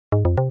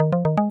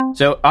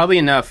So oddly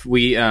enough,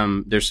 we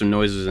there's some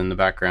noises in the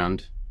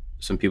background,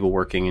 some people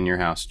working in your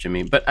house,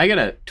 Jimmy. But I got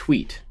a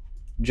tweet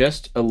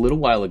just a little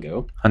while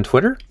ago on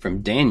Twitter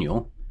from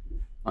Daniel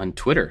on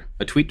Twitter.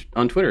 A tweet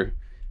on Twitter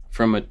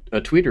from a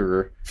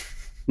tweeterer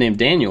named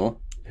Daniel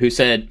who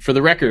said, "For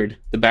the record,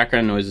 the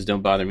background noises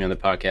don't bother me on the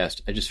podcast.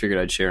 I just figured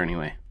I'd share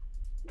anyway."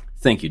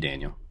 Thank you,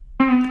 Daniel.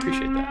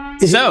 Appreciate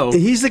that. So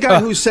he's the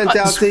guy who sent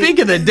out. Speak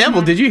of the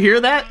devil, did you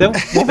hear that?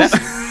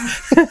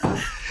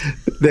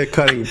 They're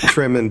cutting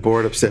trim and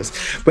board upstairs.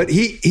 But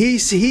he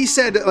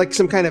said like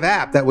some kind of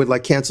app that would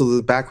like cancel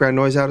the background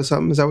noise out or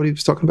something. Is that what he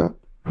was talking about?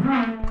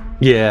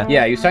 Yeah.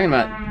 Yeah, he was talking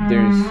about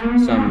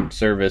there's some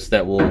service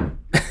that will...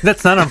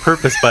 That's not on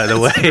purpose, by the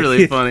way. It's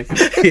really funny.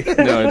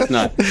 No, it's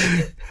not.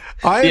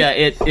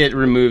 It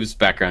removes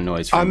background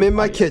noise. I'm in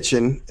my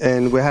kitchen,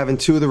 and we're having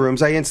two of the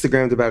rooms. I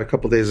Instagrammed about a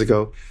couple days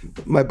ago.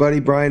 My buddy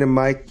Brian and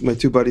Mike, my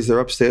two buddies, they're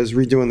upstairs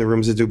redoing the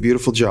rooms. They do a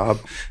beautiful job.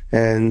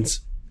 And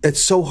it's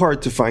so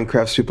hard to find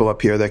craftspeople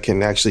up here that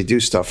can actually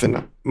do stuff.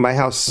 And my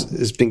house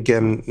has been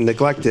getting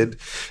neglected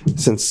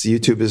since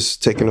YouTube has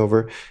taken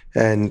over,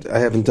 and I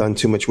haven't done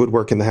too much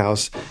woodwork in the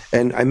house.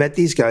 And I met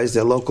these guys.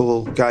 They're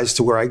local guys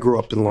to where I grew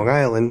up in Long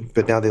Island,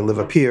 but now they live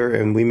up here.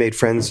 And we made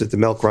friends at the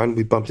Milk Run.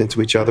 We bumped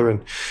into each other,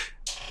 and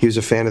he was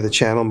a fan of the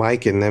channel,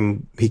 Mike, and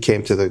then he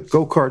came to the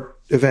go-kart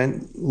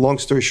event. Long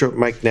story short,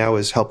 Mike now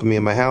is helping me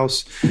in my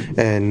house,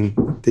 and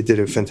they did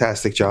a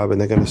fantastic job, and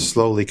they're going to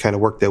slowly kind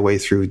of work their way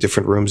through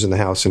different rooms in the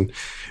house and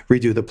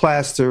redo the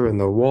plaster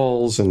and the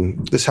walls.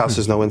 And this house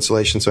has no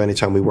insulation, so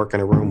anytime we work in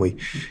a room, we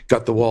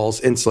got the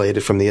walls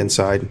insulated from the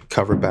inside,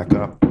 covered back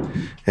up.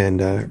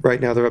 And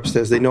right now they're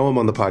upstairs. They know I'm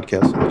on the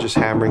podcast. They're just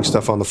hammering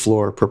stuff on the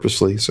floor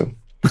purposely, so...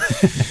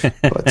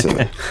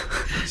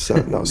 So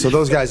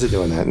those guys are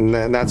doing that,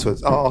 and that's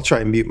what I'll try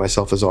and mute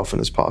myself as often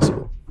as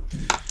possible.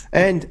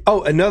 And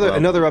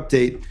another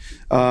update.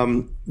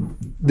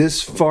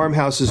 This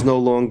farmhouse is no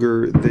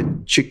longer the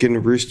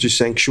chicken rooster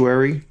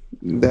sanctuary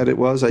that it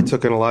was. I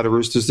took in a lot of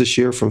roosters this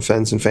year from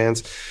friends and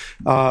fans.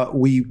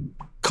 We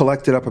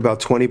collected up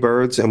about 20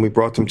 birds, and we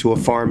brought them to a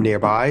farm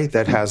nearby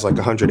that has like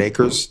 100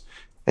 acres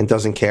and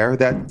doesn't care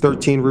that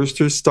 13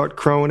 roosters start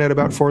crowing at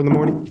about 4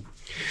 a.m.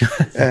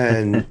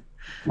 And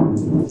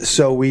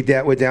so we're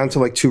down to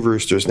like 2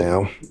 roosters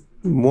now.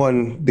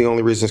 One, the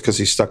only reason is because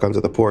he's stuck under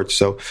the porch.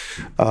 So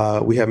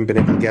we haven't been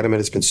able to get him, and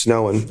it's been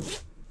snowing.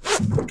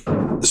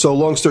 So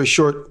long story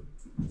short,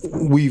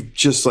 we've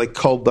just like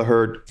culled the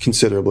herd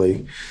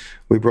considerably.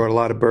 We brought a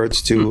lot of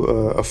birds to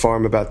a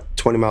farm about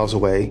 20 miles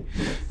away,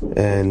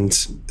 and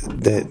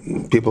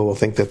that people will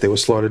think that they were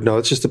slaughtered. No,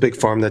 it's just a big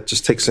farm that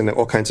just takes in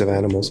all kinds of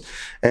animals.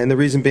 And the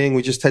reason being,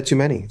 we just had too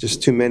many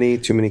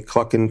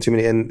clucking, too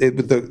many. And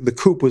the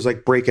coop was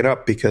like breaking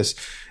up because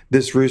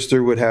this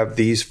rooster would have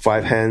these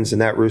 5 hens,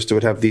 and that rooster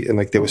would have and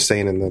like they were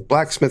staying in the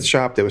blacksmith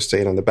shop, they were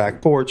staying on the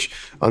back porch,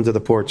 under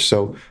the porch.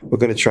 So we're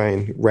going to try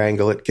and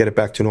wrangle it, get it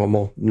back to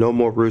normal. No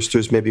more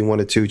roosters, maybe 1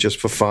 or 2 just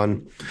for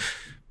fun.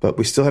 But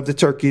we still have the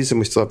turkeys and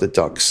we still have the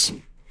ducks.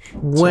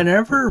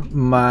 Whenever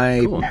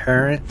my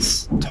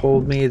parents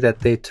told me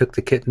that they took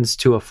the kittens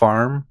to a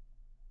farm,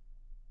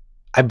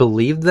 I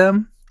believed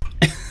them.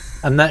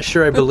 I'm not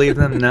sure I believe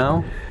them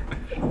now.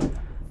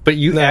 But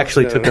you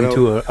actually took them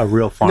to a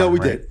real farm, No, we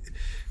right? did.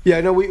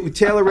 Yeah, no,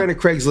 Taylor ran a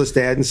Craigslist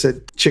ad and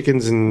said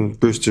chickens and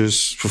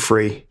roosters for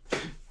free.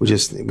 We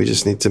just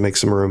need to make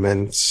some room.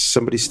 And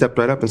somebody stepped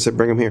right up and said,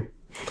 bring them here.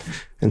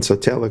 And so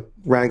Taylor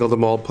wrangled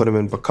them all, put them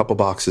in a couple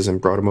boxes, and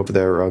brought them over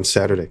there on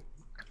Saturday.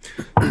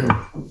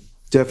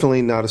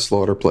 Definitely not a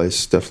slaughter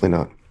place. Definitely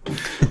not.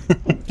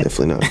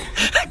 Definitely not.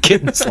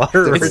 Kitten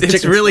slaughter.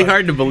 It's really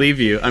hard to believe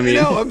you. I mean,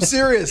 no, I'm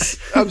serious.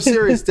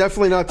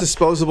 Definitely not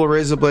disposable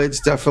razor blades.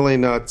 Definitely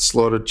not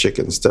slaughtered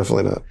chickens.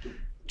 Definitely not.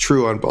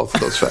 True on both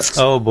of those facts.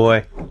 Oh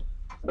boy.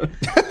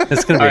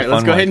 It's gonna be all right.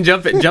 Let's go ahead and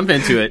jump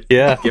into it.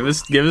 Yeah. Give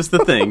us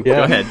the thing. Yeah.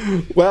 Go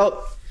ahead.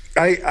 Well,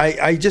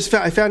 I just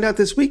found out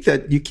this week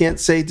that you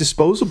can't say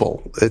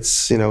disposable.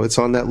 It's it's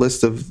on that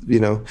list of do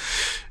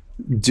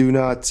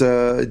not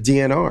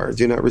DNR,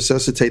 do not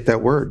resuscitate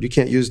that word. You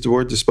can't use the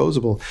word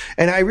disposable.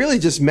 And I really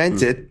just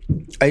meant it.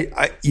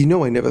 I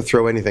never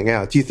throw anything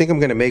out. Do you think I'm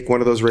going to make one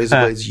of those razor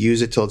blades,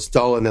 use it till it's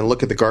dull, and then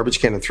look at the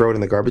garbage can and throw it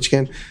in the garbage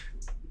can?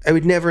 I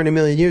would never in a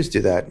million years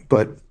do that.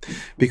 But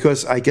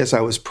because I guess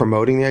I was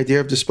promoting the idea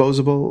of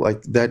disposable,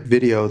 like that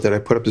video that I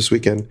put up this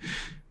weekend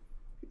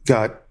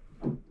got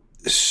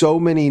so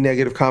many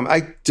negative comments.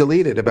 I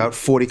deleted about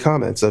 40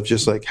 comments of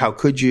just like, how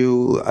could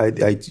you? I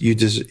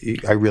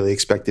really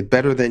expected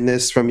better than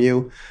this from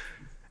you.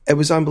 It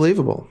was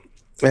unbelievable.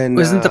 And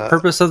wasn't the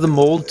purpose of the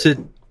mold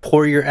to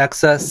pour your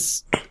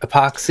excess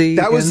epoxy?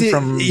 That was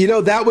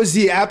that was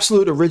the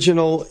absolute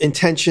original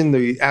intention.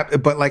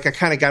 But like I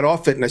kind of got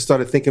off it and I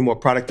started thinking more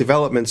product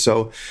development.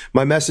 So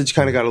my message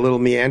kind of got a little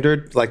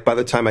meandered. Like by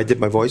the time I did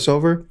my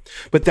voiceover,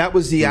 but that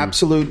was the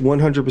absolute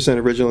 100%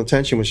 original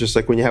intention. Was just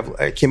like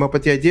I came up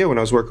with the idea when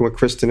I was working with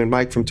Kristen and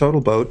Mike from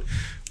Total Boat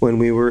when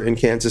we were in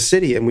Kansas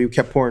City, and we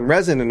kept pouring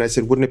resin. And I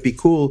said, wouldn't it be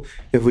cool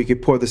if we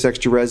could pour this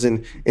extra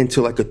resin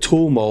into like a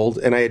tool mold?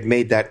 And I had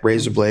made that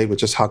razor blade with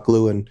just hot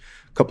glue and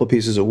couple of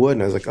pieces of wood.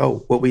 And I was like,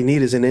 oh, what we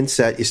need is an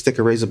inset. You stick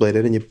a razor blade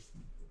in and you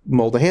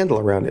mold a handle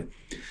around it.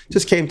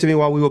 Just came to me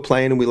while we were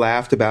playing and we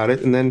laughed about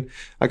it. And then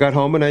I got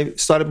home and I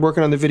started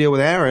working on the video with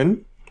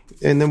Aaron.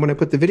 And then when I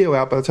put the video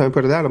out, by the time I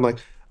put it out, I'm like,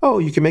 oh,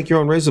 you can make your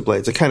own razor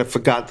blades. I kind of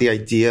forgot the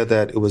idea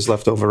that it was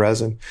leftover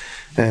resin.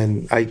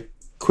 And I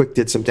quick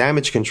did some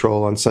damage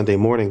control on Sunday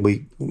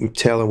morning.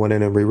 Taylor went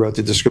in and rewrote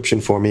the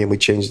description for me and we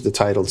changed the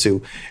title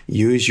to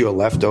use your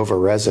leftover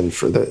resin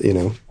for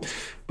the,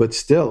 But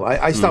still,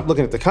 I stopped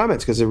looking at the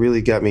comments because it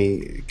really got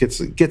me.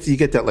 You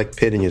get that like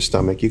pit in your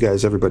stomach. You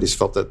guys, everybody's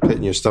felt that pit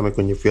in your stomach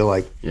when you feel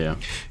like,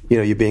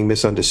 you're being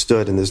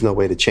misunderstood and there's no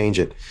way to change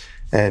it.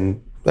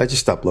 And I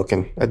just stopped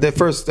looking. I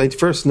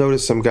first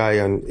noticed some guy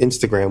on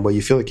Instagram where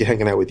you feel like you're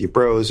hanging out with your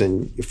bros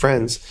and your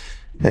friends,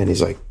 and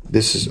he's like,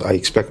 I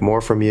expect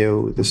more from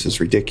you. This is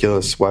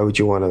ridiculous. Why would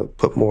you want to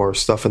put more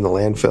stuff in the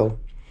landfill?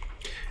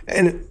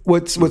 And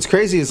what's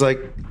crazy is like,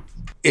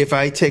 if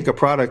I take a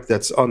product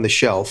that's on the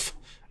shelf,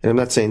 and I'm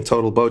not saying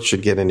Total Boat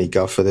should get any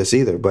guff for this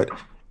either, but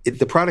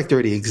the product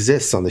already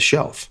exists on the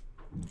shelf.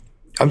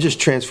 I'm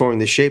just transforming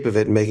the shape of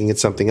it and making it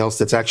something else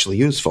that's actually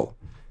useful.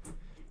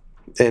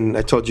 And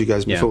I told you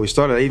guys before we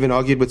started, I even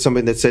argued with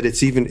somebody that said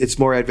it's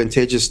more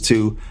advantageous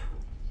to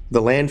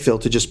the landfill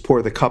to just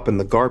pour the cup in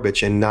the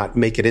garbage and not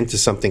make it into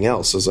something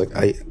else. I was like,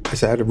 I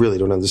said, I really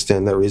don't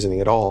understand that reasoning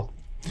at all.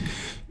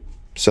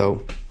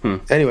 So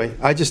anyway,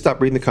 I just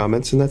stopped reading the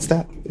comments, and that's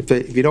that.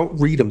 If you don't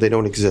read them, they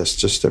don't exist.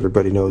 Just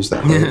everybody knows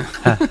that.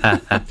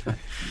 Right?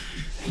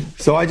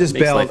 So I just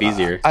bailed. Life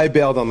easier. I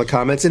bailed on the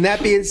comments. And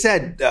that being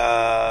said,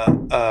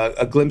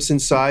 a glimpse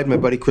inside, my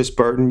buddy Chris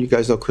Burton, you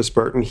guys know Chris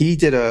Burton, he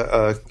did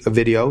a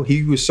video.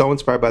 He was so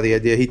inspired by the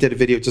idea. He did a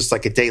video just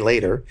like a day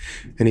later.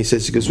 And he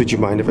goes, would you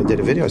mind if I did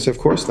a video? I said,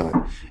 of course not.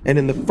 And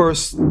in the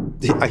first,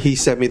 he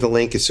sent me the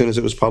link as soon as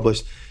it was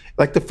published.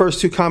 Like the first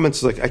two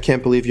comments, like, I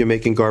can't believe you're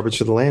making garbage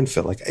for the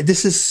landfill. Like,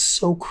 this is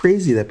so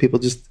crazy that people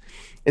just...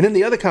 And then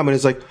the other comment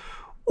is like,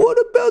 what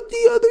about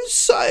the other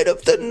side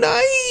of the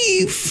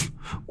knife?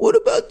 What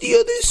about the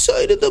other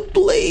side of the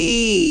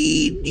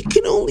blade? You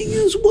can only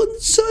use one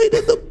side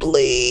of the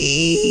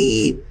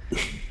blade.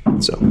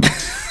 So...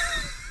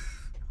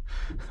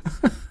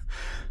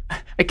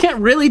 I can't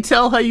really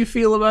tell how you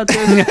feel about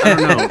this. I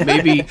don't know.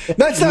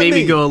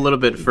 Maybe go a little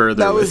bit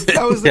further. That was the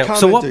comment.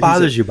 So what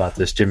bothers you about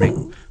this, Jimmy?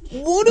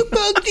 What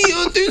about the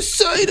other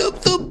side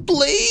of the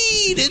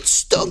blade? It's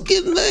stuck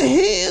in the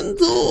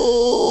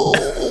handle.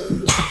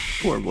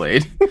 Poor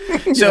blade.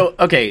 So,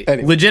 okay,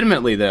 anyway.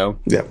 Legitimately though,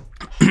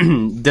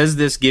 does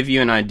this give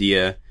you an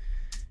idea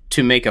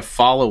to make a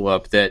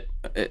follow-up that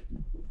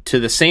to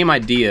the same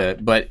idea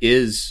but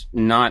is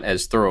not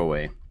as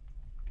throwaway?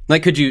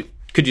 Like, could you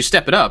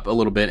step it up a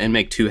little bit and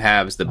make two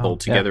halves that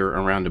bolt together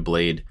around a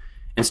blade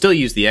and still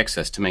use the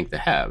excess to make the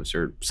halves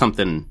or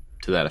something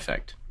to that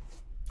effect?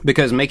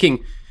 Because making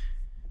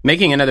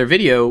another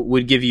video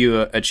would give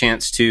you a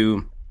chance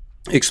to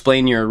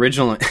explain your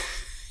original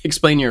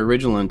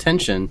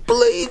intention.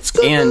 Blade's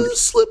gonna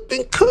slip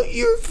and cut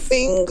your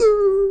finger.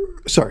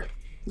 Sorry,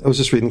 I was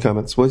just reading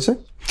comments. What did you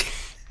say?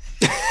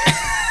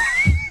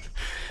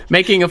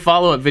 Making a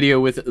follow-up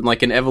video with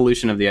like an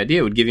evolution of the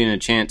idea would give you a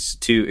chance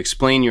to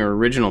explain your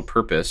original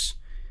purpose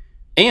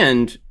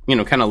and,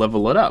 kind of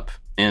level it up.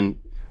 And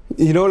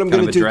you know what I'm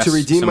going to do to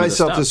redeem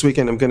myself this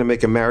weekend? I'm going to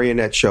make a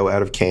marionette show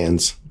out of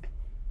cans.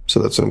 So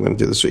that's what I'm going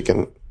to do this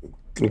weekend. I'm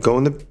going to go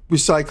in the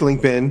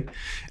recycling bin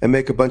and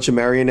make a bunch of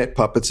marionette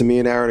puppets, and me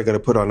and Aaron are going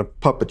to put on a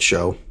puppet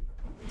show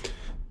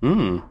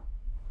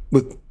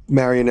with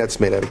marionettes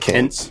made out of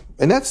cans.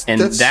 And that's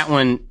that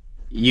one.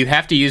 You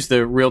have to use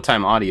the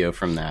real-time audio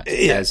from that.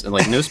 As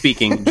like no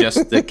speaking,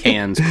 just the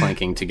cans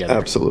clanking together.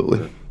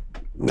 Absolutely.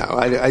 No,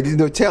 I didn't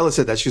know. Taylor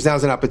said that. She goes,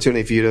 now's an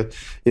opportunity for you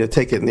to,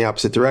 take it in the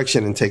opposite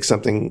direction and take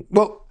something,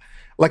 well,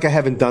 like I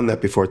haven't done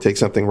that before, take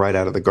something right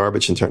out of the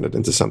garbage and turn it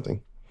into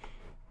something.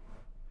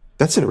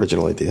 That's an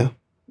original idea.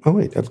 Oh,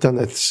 wait, I've done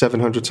that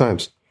 700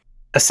 times.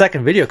 A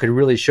second video could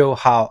really show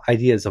how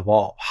ideas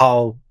evolve,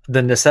 how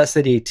the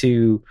necessity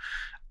to...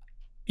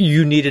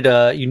 You needed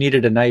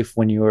a knife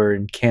when you were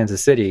in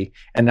Kansas City,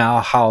 and now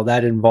how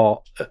that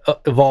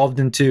evolved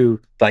into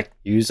like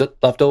use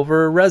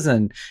leftover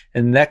resin,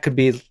 and that could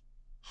be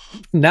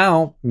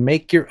now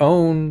make your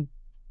own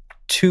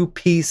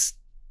 2-piece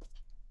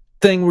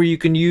thing where you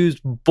can use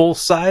both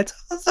sides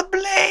of the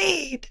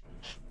blade.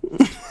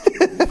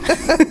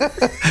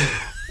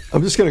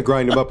 I'm just gonna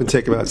grind them up and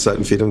take them outside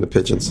and feed them to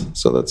pigeons.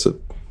 So that's it.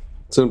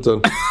 So I'm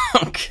done.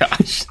 Oh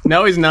gosh,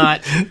 no, he's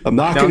not. I'm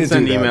not going to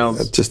do that. Emails.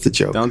 That's just a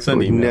joke. Don't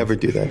send emails. Never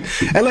do that.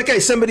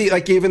 And somebody,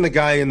 even the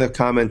guy in the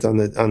comment on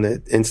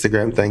the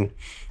Instagram thing,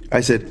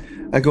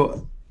 I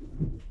go,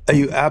 are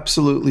you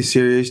absolutely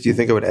serious? Do you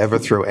think I would ever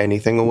throw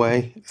anything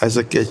away? I was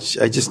like,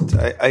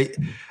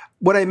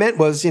 what I meant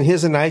was,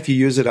 here's a knife, you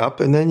use it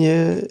up, and then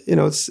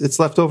it's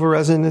leftover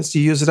resin.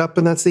 You use it up,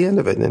 and that's the end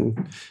of it. And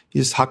then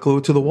you just hot glue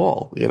it to the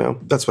wall.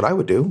 That's what I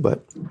would do.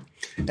 But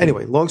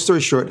anyway, long story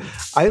short,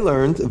 I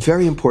learned a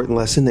very important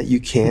lesson that you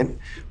can't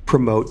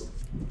promote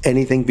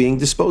anything being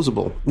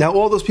disposable. Now,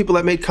 all those people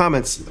that made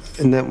comments,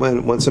 and then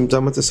once I'm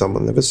done with this, I'll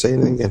never say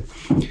anything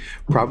again,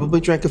 probably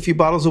drank a few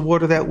bottles of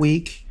water that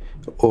week,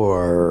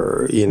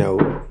 or,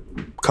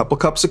 a couple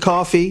cups of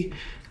coffee.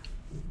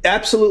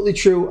 Absolutely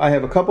true. I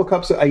have a couple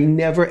cups. I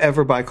never,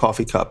 ever buy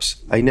coffee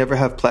cups. I never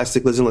have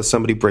plastic lids unless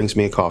somebody brings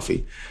me a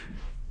coffee.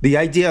 The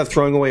idea of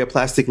throwing away a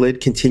plastic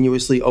lid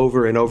continuously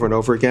over and over and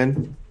over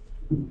again.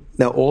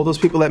 Now, all those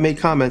people that made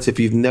comments, if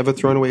you've never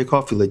thrown away a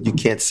coffee lid, you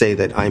can't say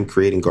that I'm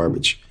creating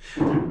garbage.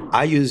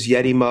 I use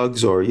Yeti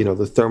mugs or,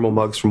 the thermal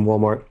mugs from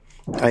Walmart.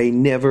 I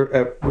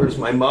never, where's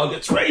my mug?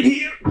 It's right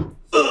here.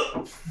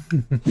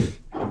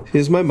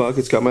 Here's my mug.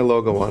 It's got my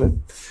logo on it.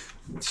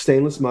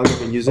 Stainless mug. I've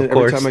been using it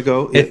every time I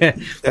go. We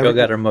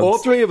got our mugs. All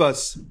three of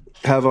us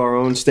have our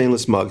own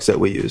stainless mugs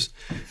that we use.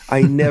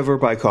 I never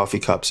buy coffee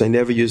cups. I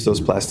never use those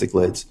plastic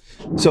lids.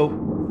 So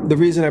the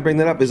reason I bring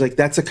that up is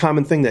that's a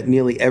common thing that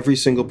nearly every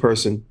single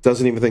person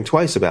doesn't even think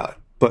twice about.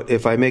 But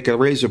if I make a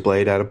razor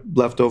blade out of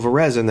leftover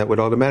resin that would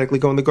automatically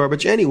go in the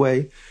garbage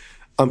anyway,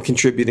 I'm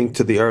contributing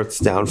to the Earth's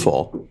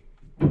downfall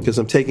because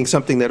I'm taking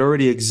something that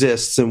already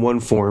exists in one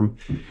form,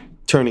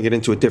 turning it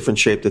into a different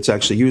shape that's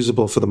actually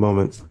usable for the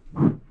moment.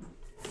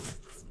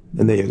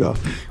 And there you go.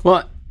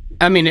 Well,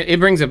 I mean, it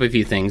brings up a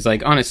few things.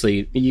 Like,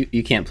 honestly,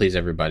 you can't please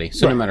everybody.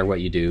 So right. No matter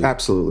what you do.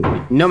 Absolutely.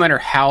 No matter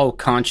how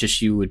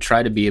conscious you would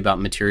try to be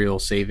about material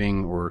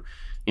saving or,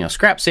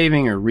 scrap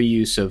saving or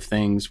reuse of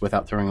things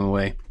without throwing them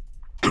away,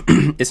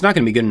 it's not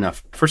going to be good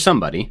enough for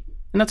somebody.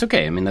 And that's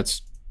okay. I mean,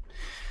 that's...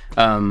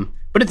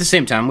 but at the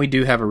same time, we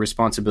do have a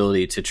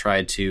responsibility to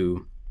try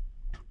to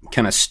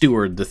kind of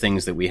steward the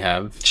things that we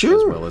have as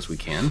well as we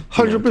can.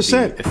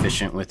 100%. To be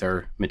efficient with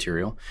our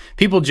material.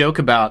 People joke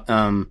about...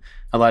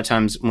 a lot of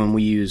times when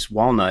we use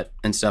walnut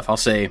and stuff, I'll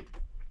say,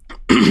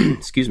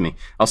 excuse me,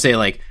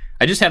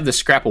 I just have this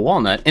scrap of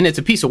walnut, and it's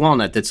a piece of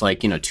walnut that's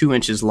 2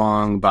 inches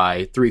long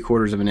by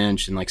 3/4 of an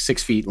inch and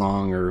 6 feet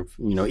long, or,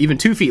 even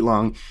 2 feet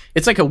long.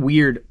 It's like a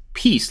weird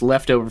piece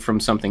left over from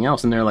something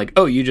else. And they're like,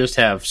 oh, you just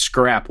have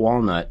scrap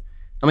walnut.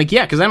 I'm like,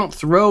 yeah, because I don't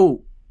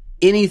throw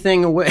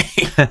anything away.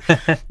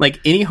 Like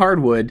any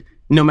hardwood,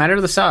 no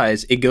matter the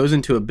size, it goes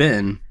into a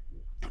bin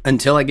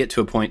until I get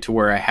to a point to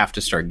where I have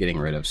to start getting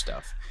rid of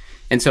stuff.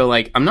 And so,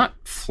 I'm not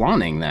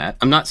flaunting that.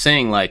 I'm not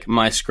saying,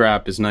 my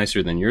scrap is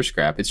nicer than your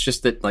scrap. It's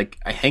just that,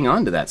 I hang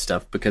on to that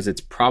stuff because it's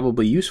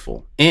probably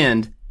useful.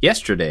 And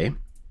yesterday,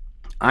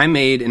 I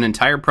made an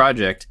entire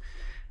project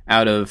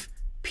out of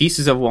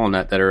pieces of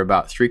walnut that are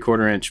about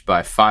 3/4 inch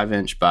by 5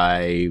 inch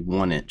by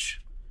 1 inch.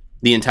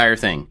 The entire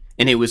thing.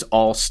 And it was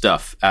all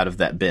stuff out of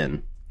that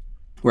bin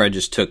where I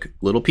just took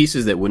little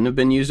pieces that wouldn't have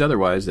been used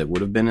otherwise, that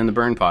would have been in the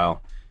burn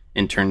pile,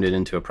 and turned it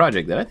into a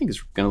project that I think is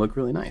going to look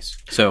really nice.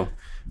 So...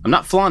 I'm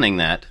not flaunting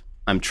that.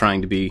 I'm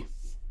trying to be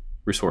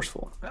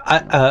resourceful.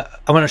 I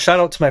want to shout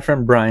out to my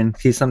friend Brian.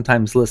 He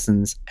sometimes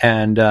listens,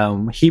 and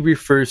he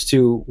refers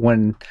to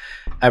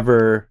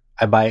whenever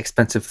I buy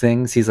expensive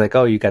things, he's like,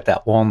 oh, you got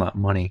that walnut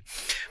money.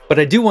 But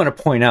I do want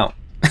to point out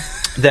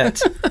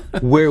that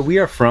where we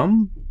are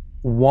from,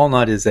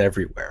 walnut is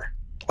everywhere.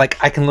 I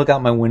can look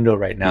out my window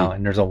right now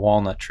and there's a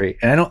walnut tree.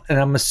 And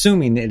I'm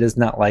assuming it is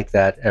not like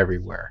that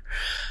everywhere.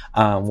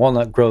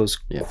 Walnut grows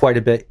quite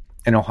a bit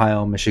in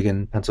Ohio,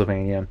 Michigan,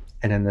 Pennsylvania,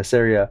 and in this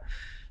area.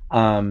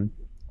 And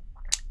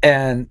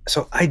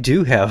so I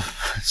do have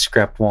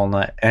scrap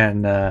walnut,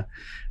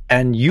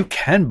 and you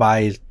can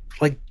buy,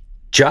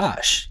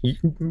 Josh.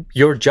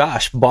 Your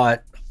Josh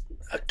bought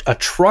a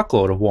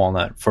truckload of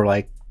walnut for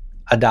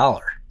 $1.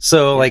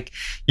 So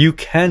you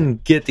can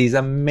get these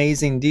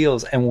amazing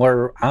deals, and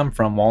where I'm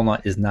from,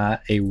 walnut is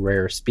not a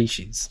rare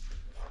species.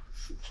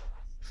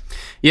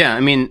 Yeah, I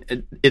mean,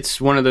 it's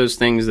one of those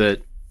things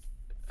that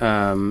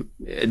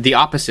the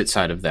opposite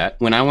side of that,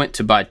 when I went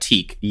to buy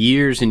teak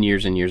years and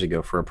years and years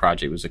ago for a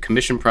project, it was a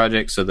commission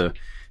project. So the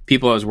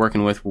people I was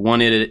working with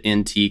wanted it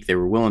in teak. They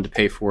were willing to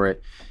pay for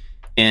it.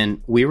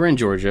 And we were in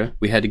Georgia.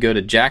 We had to go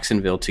to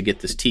Jacksonville to get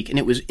this teak. And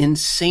it was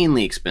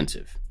insanely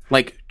expensive,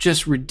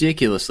 just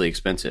ridiculously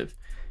expensive,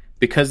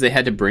 because they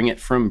had to bring it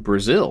from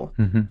Brazil.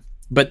 Mm-hmm.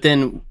 But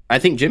then I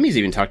think Jimmy's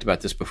even talked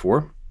about this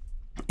before.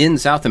 In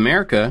South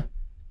America,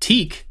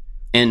 teak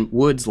and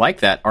woods like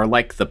that are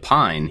like the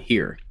pine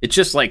here. It's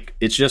just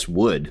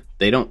wood.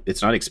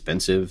 It's not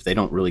expensive. They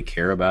don't really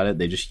care about it.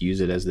 They just use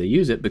it as they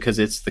use it because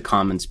it's the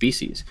common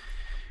species.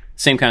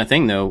 Same kind of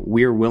thing though.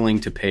 We're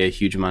willing to pay a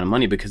huge amount of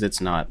money because it's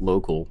not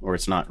local or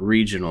it's not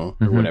regional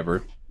or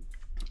whatever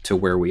to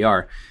where we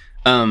are.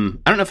 I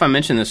don't know if I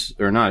mentioned this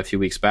or not a few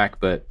weeks back,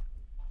 but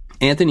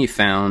Anthony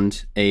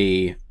found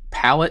a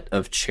pallet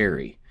of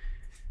cherry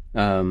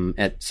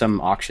at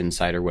some auction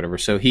site or whatever.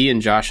 So he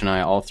and Josh and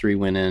I, all three,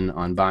 went in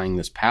on buying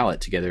this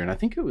pallet together, and I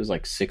think it was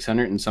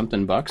 $600 and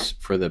something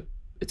for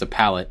it's a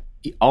pallet.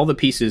 All the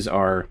pieces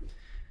are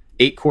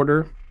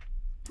 8/4.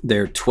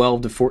 They're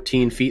 12 to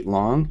 14 feet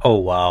long. Oh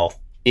wow!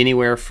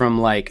 Anywhere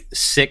from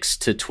 6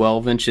 to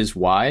 12 inches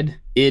wide.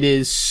 It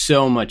is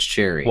so much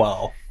cherry.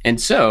 Wow!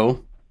 And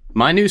so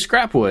my new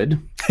scrap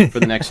wood for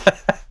the next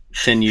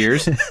 10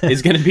 years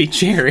is going to be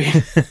cherry.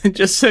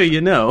 Just so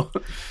you know.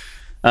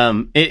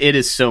 It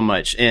is so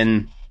much.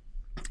 And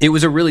it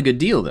was a really good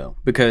deal, though,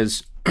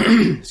 because,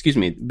 excuse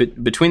me,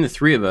 between the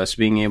three of us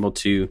being able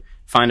to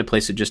find a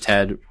place that just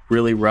had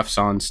really rough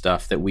sawn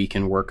stuff that we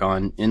can work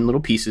on in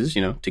little pieces,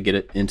 to get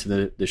it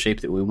into the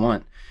shape that we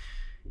want.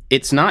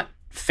 It's not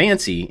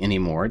fancy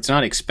anymore. It's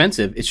not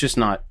expensive. It's just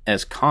not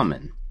as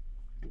common.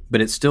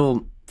 But it's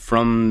still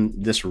from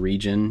this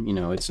region.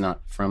 It's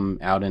not from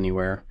out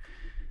anywhere.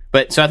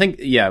 But so I think,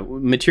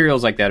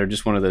 materials like that are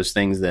just one of those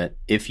things that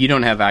if you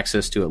don't have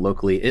access to it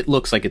locally, it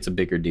looks like it's a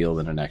bigger deal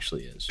than it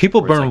actually is.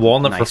 People burn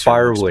walnut for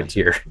firewood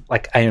here.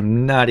 Like, I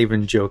am not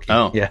even joking.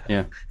 Oh,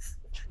 yeah.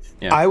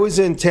 I was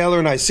in Taylor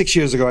and I 6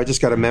 years ago. I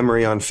just got a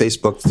memory on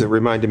Facebook that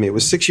reminded me. It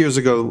was 6 years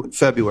ago,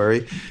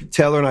 February.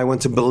 Taylor and I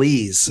went to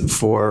Belize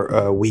for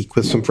a week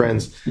with some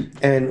friends.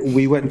 And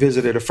we went and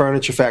visited a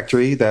furniture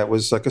factory that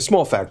was like a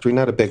small factory,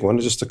 not a big one,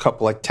 just a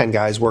couple, like 10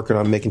 guys working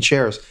on making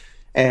chairs.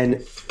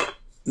 And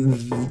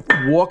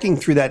walking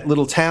through that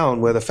little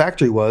town where the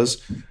factory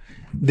was,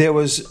 there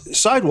was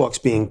sidewalks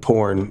being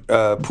poured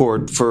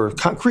for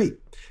concrete.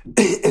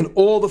 And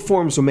all the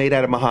forms were made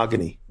out of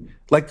mahogany.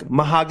 Like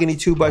mahogany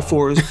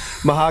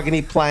 2x4s,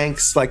 mahogany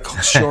planks, like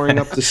shoring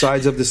up the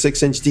sides of the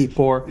 6-inch deep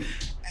pour.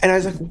 And I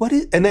was like, what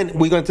is... And then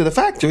we went to the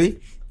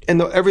factory,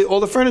 and all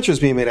the furniture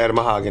is being made out of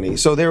mahogany.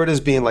 So there it is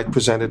being like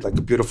presented like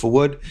a beautiful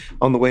wood.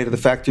 On the way to the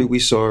factory, we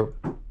saw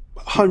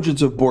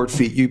hundreds of board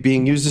feet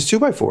being used as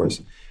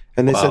 2x4s.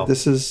 And they said,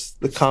 this is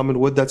the common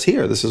wood that's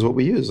here. This is what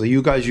we use. Like,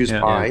 you guys use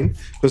pine.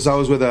 Because I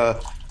was with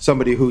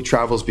somebody who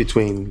travels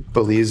between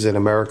Belize and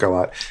America a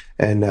lot.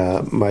 And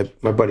my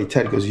buddy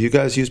Ted goes, you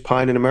guys use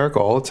pine in America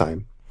all the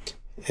time.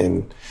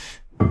 And,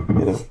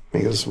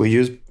 because we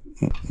use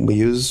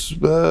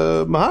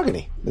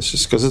mahogany. It's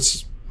just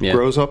because it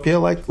grows up here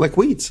like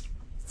weeds.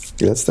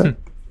 That's that.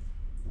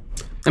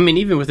 I mean,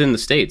 even within the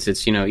States,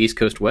 it's, East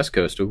Coast, West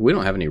Coast. We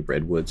don't have any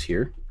redwoods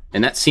here.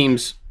 And that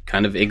seems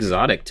kind of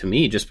exotic to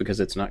me just because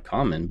it's not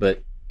common.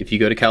 But if you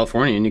go to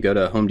California and you go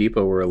to Home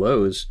Depot or a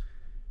Lowe's,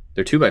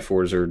 their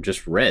 2x4s are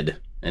just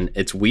red. And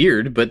it's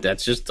weird, but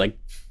that's just like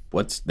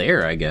what's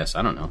there, I guess.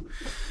 I don't know.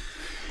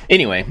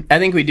 Anyway, I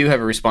think we do have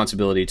a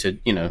responsibility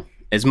to,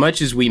 as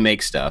much as we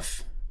make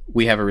stuff,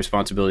 we have a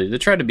responsibility to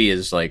try to be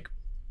as like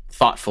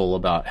thoughtful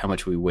about how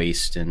much we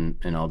waste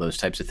and all those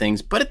types of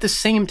things. But at the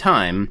same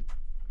time,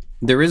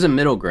 there is a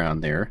middle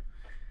ground there,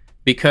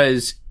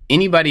 because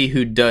anybody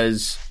who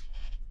does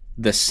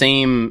the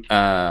same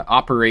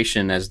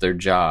operation as their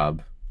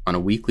job on a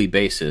weekly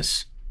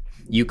basis,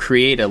 you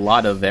create a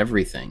lot of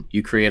everything.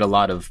 You create a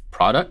lot of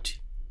product,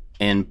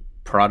 and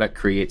product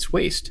creates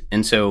waste.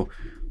 And so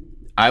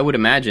I would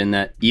imagine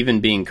that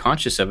even being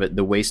conscious of it,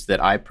 the waste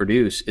that I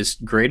produce is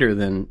greater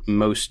than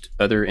most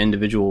other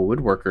individual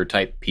woodworker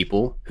type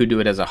people who do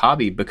it as a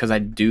hobby, because I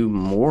do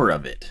more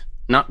of it.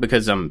 Not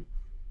because I'm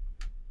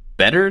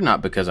better,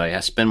 not because I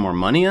spend more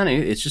money on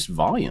it. It's just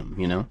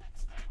volume,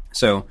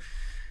 So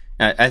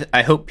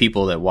I hope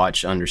people that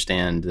watch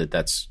understand that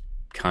that's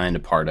kind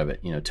of part of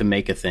it. To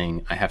make a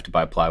thing, I have to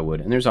buy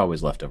plywood, and there's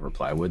always leftover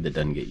plywood that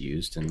doesn't get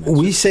used. And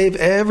we save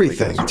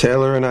everything.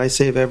 Taylor and I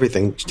save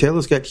everything.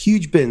 Taylor's got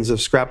huge bins of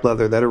scrap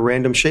leather that are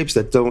random shapes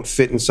that don't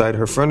fit inside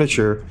her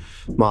furniture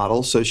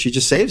model, so she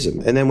just saves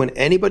them. And then when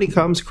anybody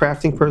comes,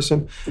 crafting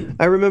person,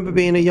 I remember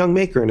being a young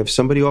maker, and if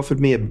somebody offered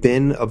me a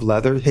bin of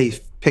leather, hey,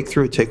 pick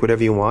through it, take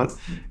whatever you want,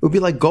 it would be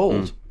like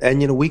gold.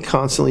 And, we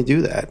constantly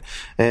do that.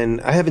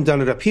 And I haven't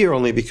done it up here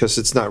only because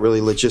it's not really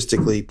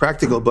logistically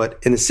practical, but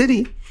in the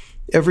city,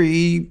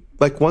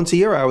 once a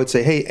year, I would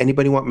say, hey,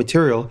 anybody want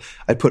material?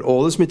 I'd put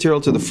all this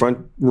material to the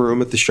front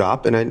room at the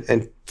shop,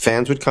 and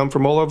fans would come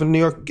from all over the New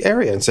York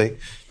area and say,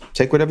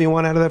 take whatever you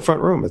want out of that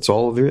front room. It's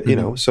all of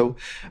your, so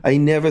I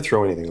never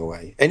throw anything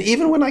away. And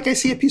even when I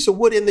see a piece of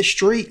wood in the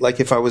street, like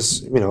if I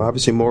was,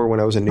 obviously more when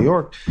I was in New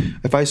York,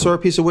 if I saw a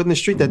piece of wood in the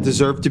street that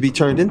deserved to be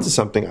turned into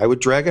something, I would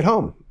drag it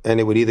home, and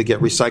it would either get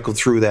recycled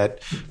through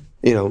that,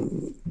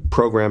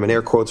 program in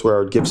air quotes where I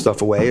would give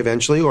stuff away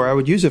eventually, or I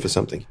would use it for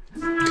something.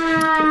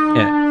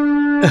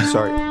 Yeah.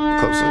 Sorry.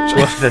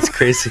 Well, that's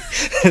crazy.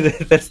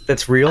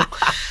 that's real.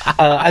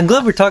 I'm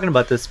glad we're talking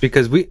about this,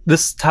 because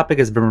this topic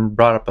has been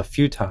brought up a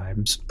few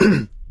times,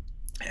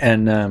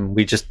 and I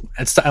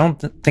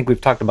don't think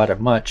we've talked about it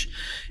much.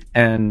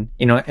 And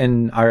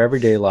in our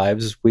everyday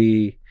lives,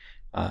 we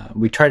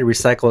try to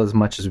recycle as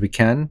much as we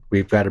can.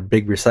 We've got a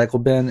big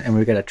recycle bin, and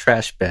we've got a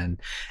trash bin,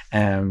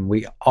 and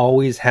we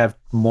always have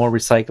more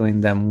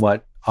recycling than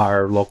what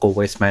our local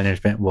waste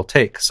management will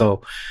take.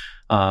 So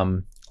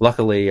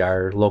luckily,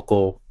 our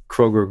local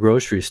Kroger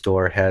grocery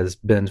store has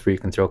bins where you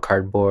can throw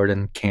cardboard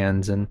and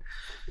cans and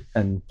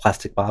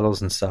plastic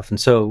bottles and stuff. And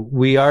so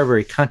we are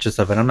very conscious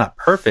of it. I'm not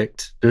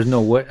perfect. There's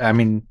no way. I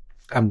mean,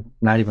 I'm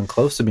not even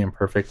close to being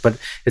perfect, but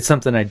it's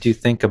something I do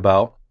think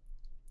about.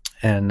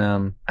 And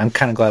I'm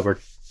kind of glad we're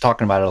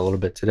talking about it a little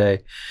bit today.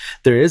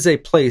 There is a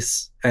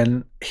place,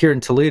 and here in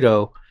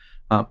Toledo,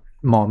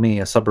 Maumee,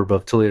 a suburb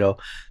of Toledo,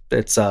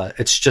 it's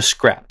just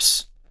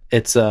scraps.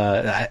 It's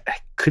it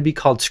could be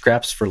called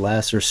Scraps for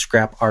Less or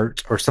Scrap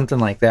Art or something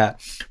like that.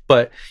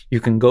 But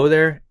you can go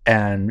there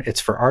and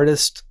it's for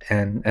artists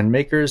and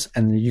makers,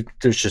 and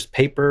there's just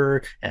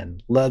paper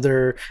and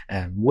leather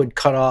and wood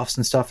cutoffs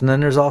and stuff. And then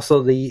there's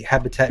also the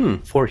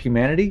Habitat for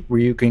Humanity, where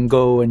you can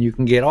go and you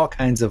can get all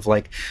kinds of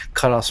like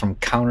cutoffs from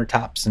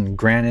countertops and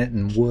granite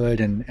and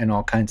wood and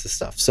all kinds of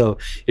stuff. So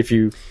if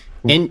you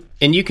and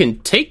you can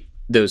take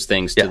those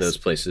things to those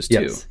places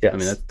too. Yes. I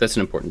mean, that's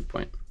an important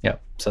point. Yeah.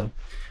 So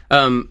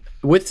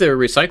with the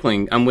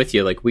recycling, I'm with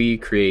you. Like, we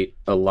create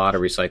a lot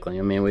of recycling.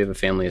 I mean, we have a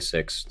family of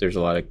 6.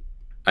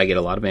 I get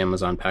a lot of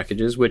Amazon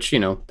packages, which,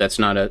 that's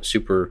not a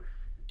super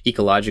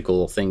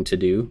ecological thing to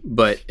do,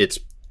 but it's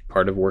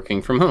part of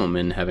working from home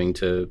and having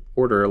to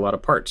order a lot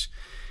of parts.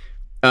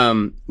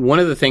 One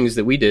of the things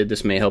that we did,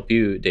 this may help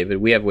you, David,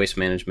 we have waste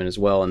management as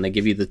well, and they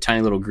give you the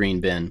tiny little green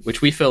bin,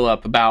 which we fill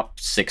up about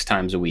 6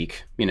 times a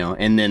week,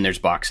 and then there's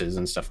boxes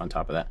and stuff on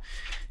top of that.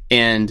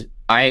 And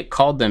I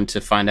called them to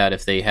find out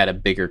if they had a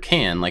bigger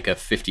can, like a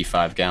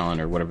 55-gallon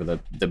or whatever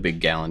the big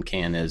gallon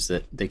can is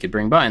that they could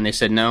bring by. And they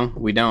said, no,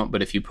 we don't.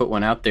 But if you put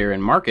one out there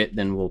and mark it,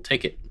 then we'll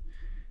take it.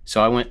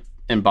 So I went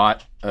and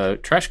bought a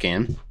trash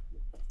can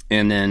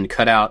and then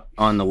cut out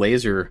on the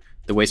laser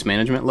the waste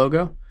management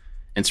logo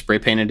and spray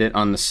painted it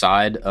on the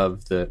side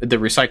of the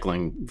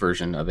recycling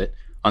version of it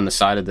on the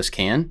side of this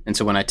can. And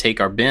so when I take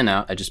our bin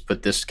out, I just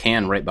put this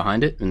can right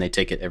behind it and they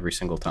take it every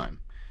single time.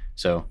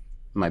 So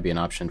might be an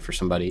option for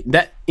somebody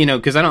that,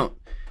 because I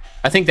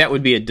think that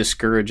would be a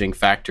discouraging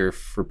factor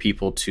for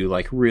people to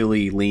like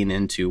really lean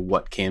into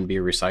what can be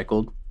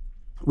recycled.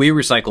 We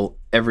recycle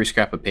every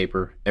scrap of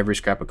paper, every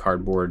scrap of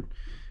cardboard,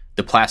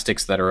 the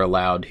plastics that are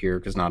allowed here,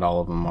 because not all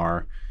of them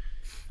are.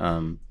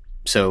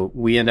 So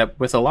we end up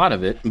with a lot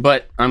of it,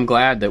 but I'm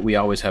glad that we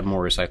always have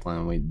more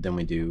recycling than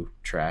we do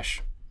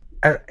trash.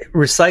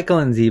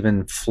 Recycling's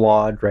even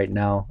flawed right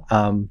now.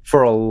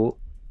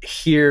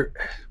 Here,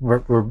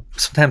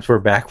 sometimes we're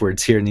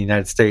backwards here in the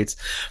United States.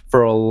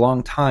 For a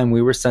long time,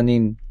 we were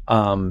sending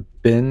boatloads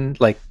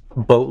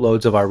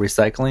of our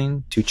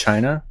recycling to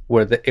China,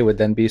 where it would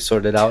then be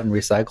sorted out and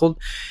recycled.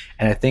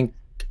 And I think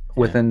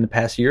within the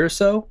past year or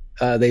so,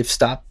 they've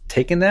stopped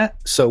taking that.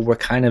 So we're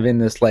kind of in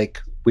this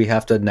we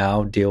have to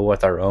now deal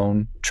with our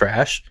own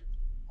trash.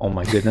 Oh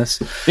my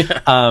goodness!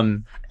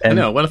 I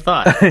know, what a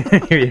thought.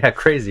 Yeah,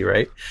 crazy,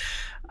 right?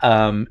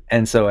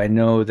 And so I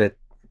know that.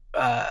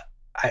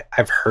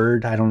 I've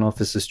heard, I don't know if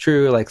this is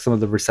true, some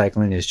of the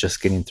recycling is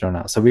just getting thrown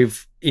out. So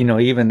we've,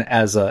 even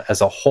as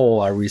a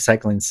whole, our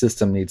recycling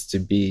system needs to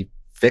be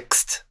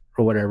fixed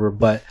or whatever,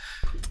 but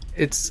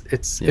it's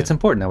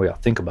important that we all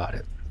think about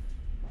it.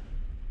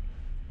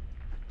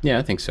 Yeah,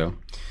 I think so.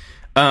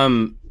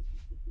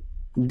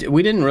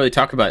 We didn't really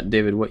talk about,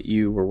 David, what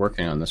you were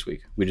working on this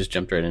week. We just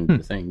jumped right into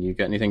the thing. You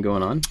got anything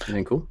going on?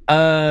 Anything cool?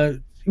 A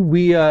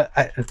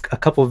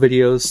couple of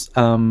videos.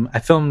 I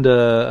filmed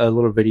a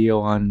little video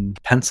on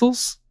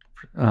pencils.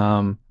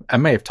 I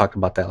may have talked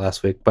about that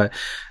last week, but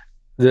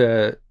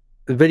the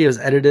video is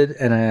edited,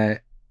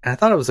 and I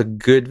thought it was a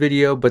good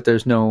video, but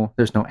there's no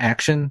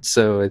action.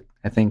 So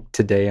I think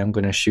today I'm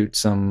going to shoot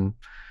some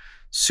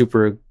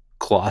super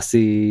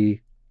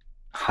glossy,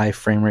 high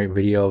frame rate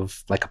video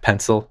of a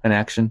pencil in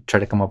action. Try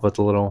to come up with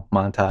a little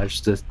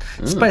montage to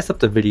spice up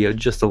the video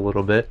just a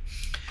little bit,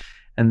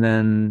 and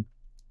then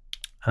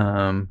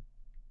Dan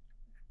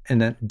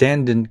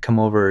didn't come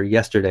over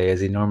yesterday as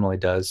he normally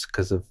does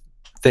because of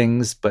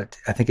things, but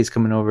I think he's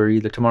coming over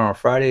either tomorrow or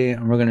Friday,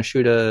 and we're going to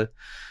shoot a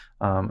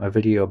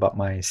video about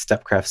my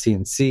Stepcraft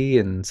CNC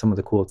and some of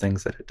the cool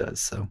things that it does.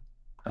 So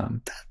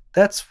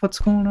that's what's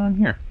going on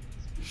here.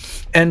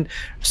 And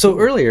so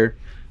earlier,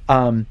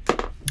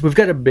 we've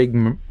got a big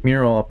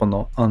mural up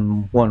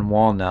on one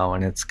wall now,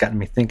 and it's gotten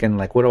me thinking,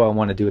 what do I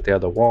want to do with the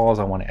other walls?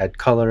 I want to add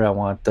color. I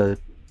want the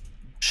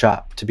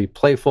shop to be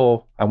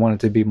playful. I want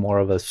it to be more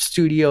of a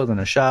studio than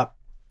a shop.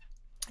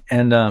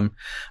 And I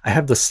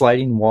have the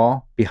sliding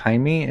wall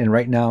behind me, and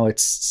right now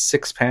it's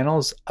 6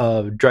 panels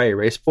of dry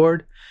erase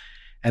board,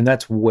 and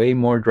that's way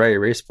more dry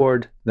erase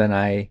board than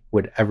I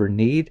would ever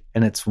need,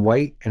 and it's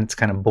white and it's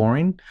kind of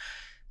boring.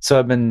 So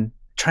I've been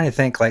trying to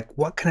think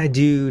what can I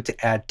do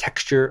to add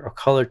texture or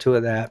color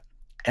to that.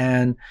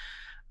 And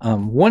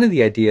one of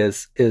the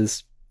ideas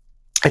is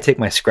I take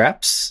my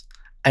scraps,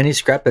 any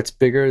scrap that's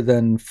bigger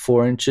than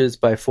 4 inches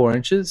by 4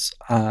 inches,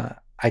 I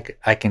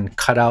can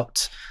cut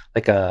out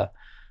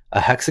a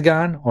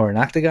hexagon or an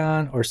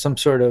octagon or some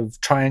sort of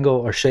triangle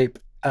or shape,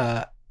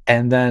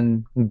 and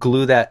then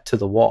glue that to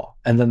the wall.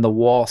 And then the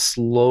wall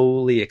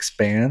slowly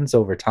expands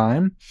over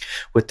time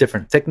with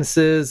different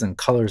thicknesses and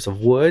colors of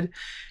wood.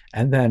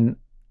 And then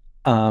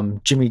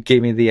Jimmy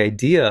gave me the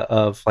idea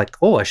of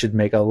I should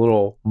make a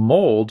little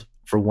mold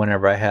for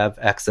whenever I have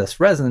excess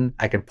resin.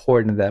 I can pour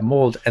it into that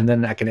mold, and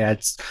then I can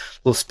add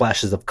little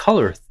splashes of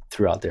color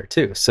throughout there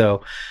too.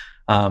 So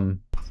one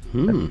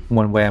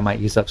way I might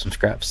use up some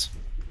scraps.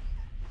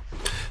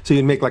 So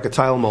you'd make a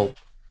tile mold.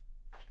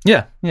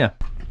 Yeah.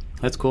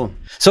 That's cool.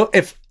 So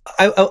if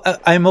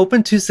I'm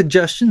open to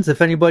suggestions,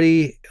 if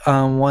anybody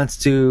wants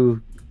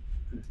to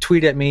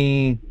tweet at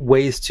me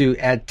ways to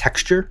add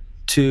texture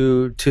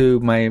to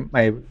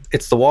my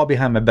it's the wall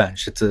behind my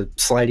bench. It's a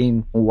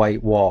sliding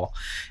white wall.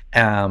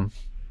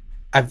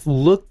 I've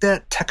looked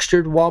at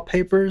textured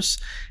wallpapers,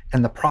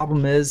 and the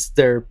problem is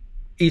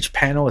each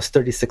panel is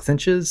 36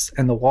 inches,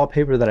 and the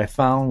wallpaper that I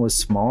found was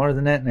smaller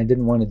than that, and I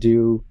didn't want to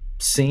do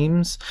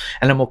seams.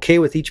 And I'm okay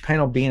with each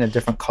panel being a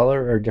different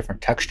color or a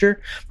different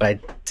texture, but I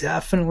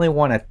definitely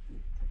want a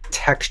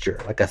texture,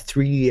 like a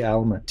 3D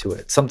element to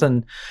it,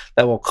 something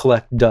that will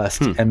collect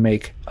dust and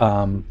make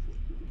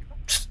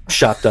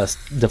shop dust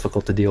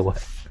difficult to deal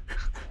with.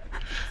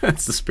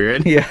 That's the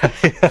spirit. Yeah.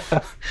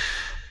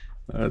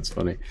 That's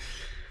funny.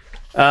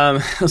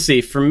 Let's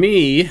see. For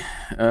me,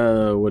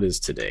 what is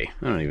today?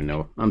 I don't even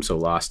know. I'm so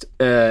lost.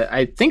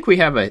 I think we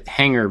have a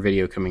hanger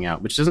video coming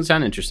out, which doesn't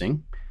sound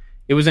interesting.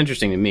 It was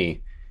interesting to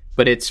me,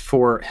 but it's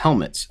for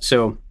helmets.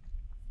 So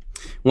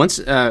once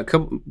a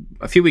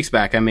few weeks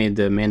back, I made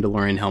the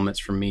Mandalorian helmets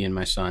for me and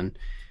my son.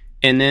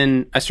 And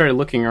then I started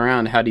looking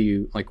around,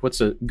 what's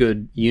a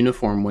good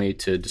uniform way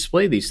to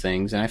display these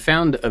things? And I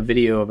found a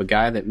video of a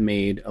guy that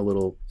made a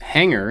little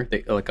hanger,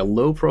 like a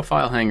low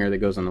profile hanger that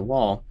goes on the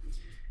wall.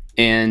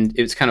 And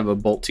it's kind of a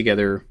bolt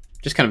together,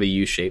 just kind of a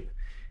U shape,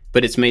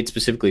 but it's made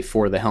specifically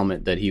for the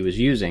helmet that he was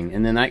using.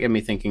 And then that got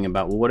me thinking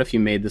about, well, what if you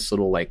made this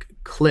little like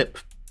clip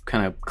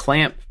kind of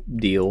clamp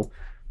deal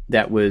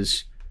that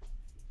was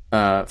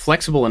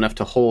flexible enough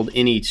to hold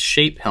any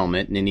shape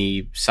helmet and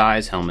any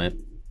size helmet,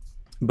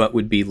 but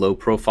would be low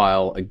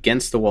profile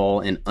against the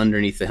wall and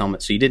underneath the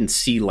helmet. So you didn't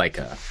see like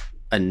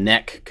a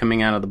neck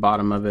coming out of the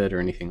bottom of it or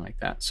anything like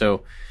that.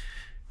 So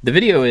the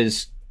video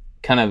is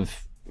kind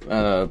of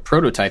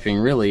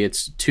prototyping, really.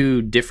 It's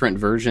two different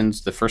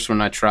versions. The first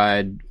one I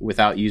tried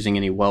without using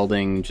any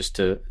welding, just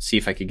to see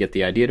if I could get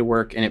the idea to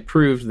work. And it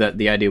proved that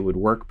the idea would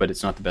work, but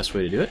it's not the best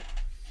way to do it.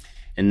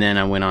 And then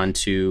I went on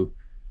to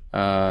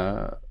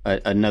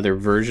another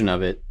version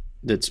of it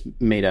that's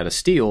made out of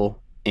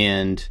steel,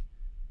 and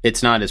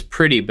it's not as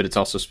pretty, but it's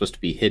also supposed to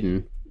be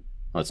hidden.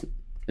 Well,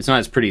 it's not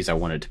as pretty as I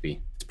wanted it to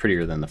be. It's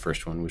prettier than the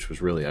first one, which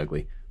was really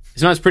ugly.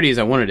 It's not as pretty as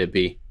I wanted it to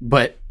be,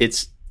 but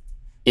it's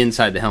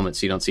inside the helmet,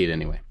 so you don't see it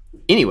anyway.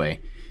 Anyway,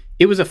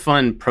 it was a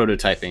fun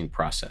prototyping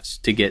process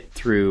to get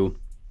through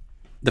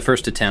the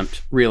first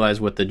attempt, realize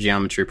what the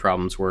geometry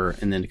problems were,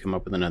 and then to come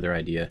up with another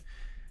idea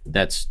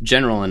that's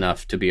general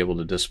enough to be able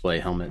to display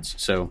helmets.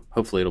 So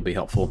hopefully it'll be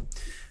helpful.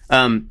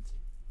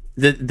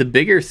 The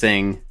bigger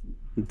thing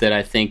that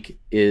I think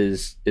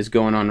is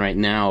going on right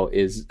now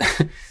is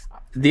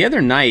the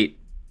other night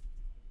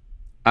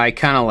I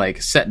kind of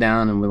like sat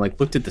down and we like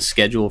looked at the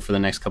schedule for the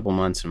next couple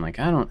months, and I'm like,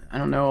 I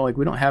don't know, like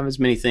we don't have as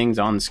many things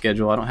on the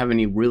schedule. I don't have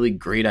any really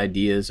great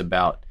ideas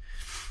about,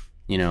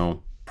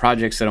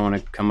 projects that I want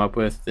to come up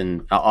with,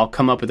 and I'll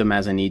come up with them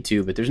as I need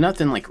to, but there's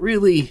nothing like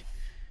really,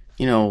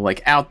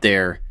 like out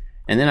there.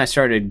 And then I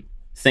started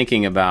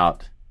thinking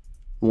about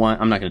one.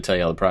 I'm not going to tell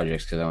you all the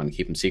projects because I want to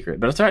keep them secret,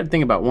 but I started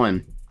thinking about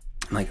one.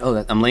 I'm like,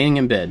 I'm laying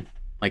in bed,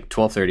 like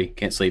 12:30,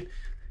 can't sleep.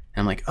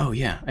 And I'm like, oh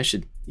yeah,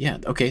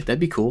 okay, that'd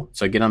be cool.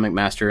 So I get on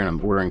McMaster and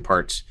I'm ordering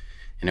parts,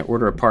 and I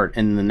order a part.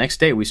 And the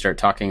next day we start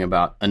talking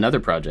about another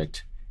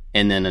project,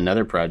 and then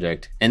another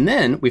project. And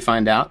then we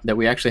find out that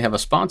we actually have a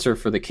sponsor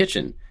for the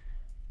kitchen,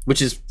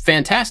 which is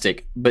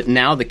fantastic. But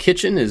now the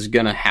kitchen is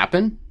going to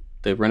happen.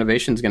 The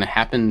renovation is going to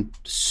happen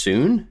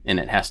soon, and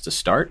it has to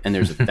start. And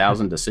there's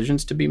 1,000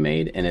 decisions to be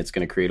made, and it's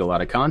going to create a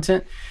lot of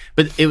content.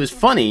 But it was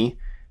funny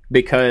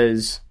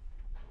because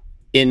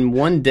in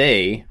one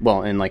day,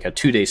 in like a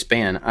 2-day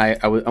span,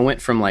 I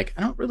went from like,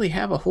 I don't really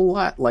have a whole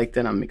lot like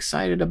that I'm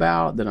excited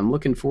about, that I'm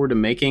looking forward to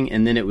making.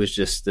 And then it was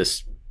just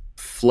this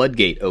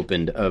floodgate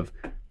opened of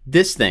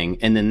this thing.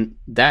 And then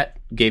that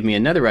gave me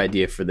another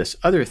idea for this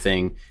other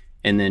thing.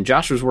 And then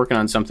Josh was working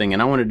on something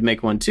and I wanted to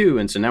make one too.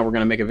 And so now we're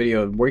going to make a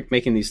video of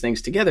making these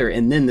things together.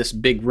 And then this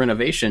big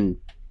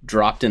renovation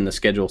dropped in the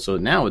schedule. So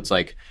now it's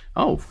like,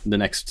 the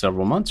next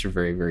several months are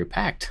very, very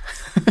packed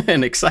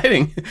and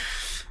exciting.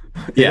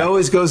 It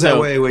always goes that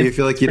way where you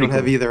feel like you don't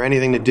have either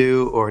anything to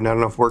do or not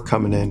enough work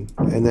coming in.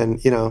 And then,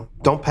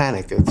 don't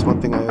panic. It's one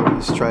thing I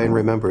always try and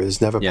remember is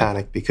never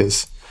panic,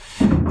 because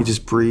you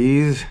just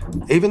breathe.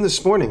 Even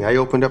this morning, I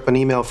opened up an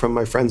email from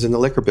my friends in the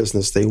liquor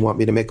business. They want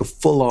me to make a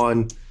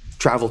full-on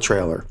travel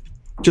trailer.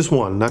 Just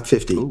one, not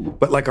 50,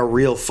 but like a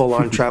real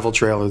full-on travel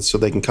trailer so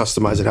they can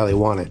customize it how they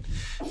want it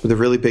with a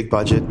really big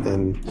budget.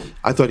 And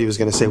I thought he was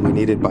going to say we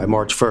need it by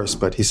March 1st,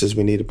 but he says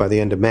we need it by the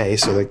end of May.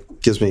 So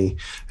that gives me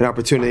an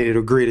opportunity to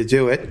agree to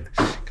do it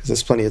because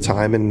there's plenty of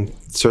time and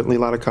certainly a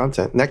lot of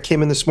content. And that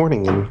came in this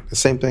morning, and the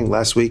same thing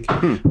last week,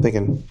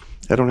 thinking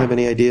I don't have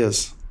any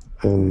ideas.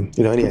 And,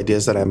 any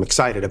ideas that I'm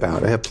excited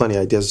about. I have plenty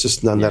of ideas,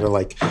 just none that are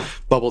like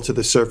bubble to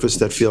the surface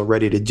that feel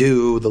ready to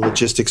do. The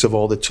logistics of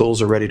all the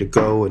tools are ready to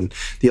go and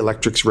the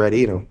electric's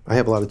ready. I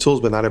have a lot of tools,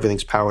 but not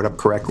everything's powered up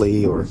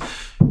correctly, or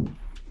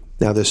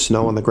now there's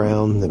snow on the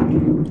ground.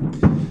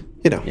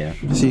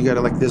 And, so you got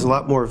to there's a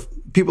lot more.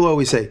 People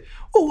always say,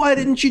 oh, why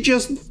didn't you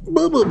just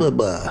blah, blah, blah,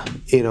 blah?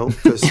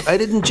 Because I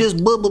didn't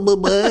just blah, blah, blah,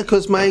 blah,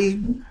 because my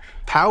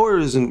power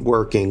isn't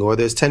working, or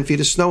there's 10 feet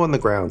of snow on the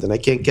ground and I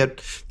can't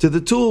get to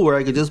the tool where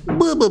I could just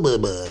blah, blah, blah,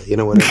 blah,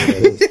 whatever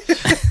that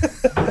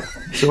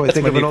is. So I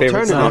think of an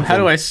alternative.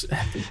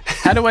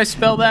 How do I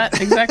spell that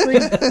exactly?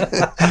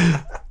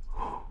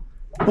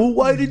 Well,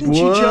 why didn't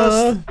you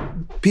just...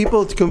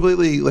 People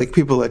completely, like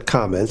people that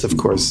comment, of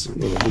course,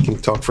 we can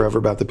talk forever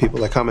about the people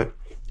that comment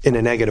in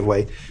a negative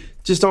way,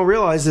 just don't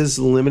realize there's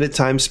limited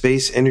time,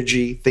 space,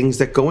 energy, things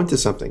that go into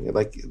something.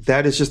 Like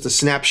that is just a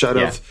snapshot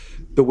of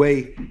the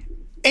way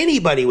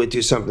anybody would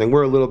do something.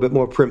 We're a little bit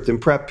more primed and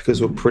prepped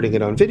because we're putting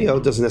it on video.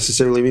 It doesn't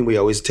necessarily mean we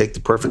always take the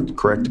perfect,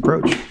 correct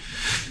approach.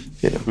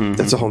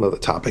 That's a whole nother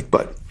topic.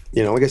 But,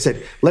 like I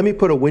said, let me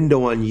put a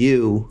window on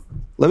you.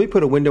 Let me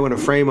put a window and a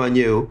frame on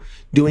you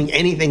doing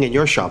anything in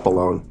your shop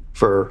alone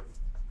for,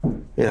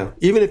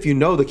 even if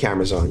the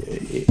camera's on.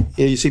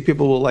 You see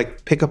people will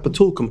like pick up a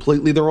tool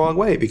completely the wrong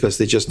way because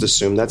they just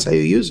assume that's how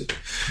you use it,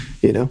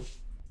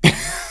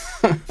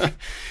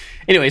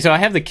 Anyway, so I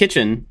have the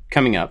kitchen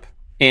coming up,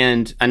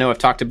 and I know I've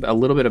talked a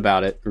little bit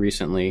about it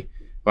recently.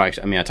 Well,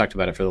 actually, I talked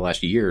about it for the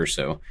last year or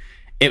so.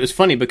 It was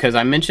funny because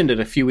I mentioned it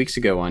a few weeks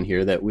ago on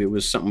here that it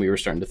was something we were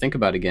starting to think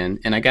about again.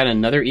 And I got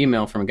another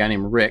email from a guy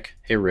named Rick.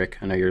 Hey, Rick,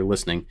 I know you're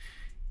listening.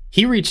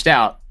 He reached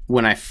out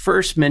when I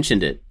first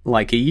mentioned it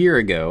like a year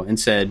ago and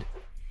said,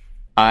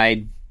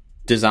 I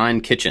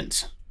design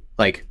kitchens.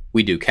 Like,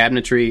 we do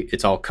cabinetry.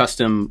 It's all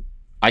custom.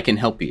 I can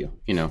help you,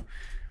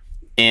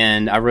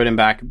 And I wrote him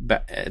back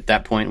at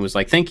that point and was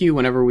like, thank you.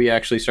 Whenever we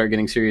actually start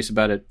getting serious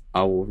about it,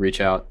 I will reach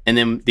out. And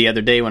then the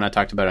other day when I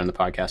talked about it on the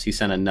podcast, he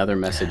sent another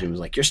message and was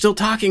like, you're still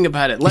talking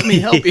about it. Let me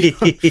help you.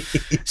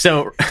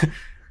 So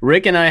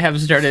Rick and I have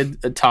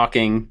started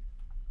talking.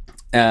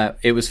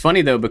 It was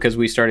funny, though, because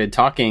we started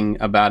talking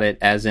about it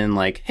as in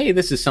like, hey,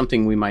 this is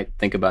something we might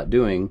think about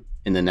doing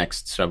in the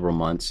next several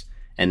months.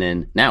 And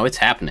then now it's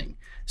happening.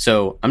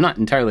 So I'm not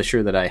entirely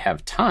sure that I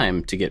have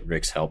time to get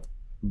Rick's help,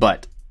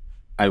 but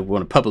I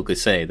want to publicly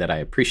say that I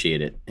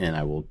appreciate it, and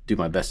I will do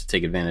my best to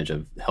take advantage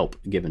of help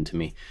given to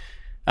me.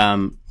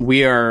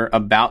 We are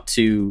about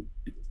to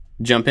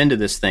jump into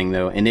this thing,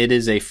 though, and it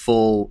is a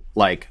full,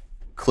 like,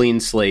 clean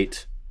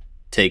slate,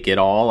 take it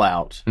all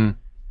out,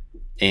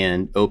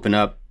 and open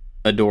up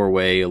a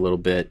doorway a little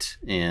bit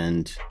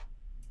and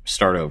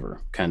start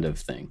over kind of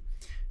thing.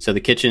 So the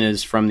kitchen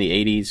is from the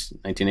 80s,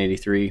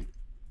 1983.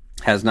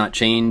 Has not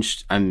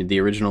changed.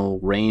 The original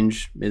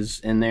range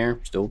is in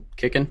there, still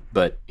kicking,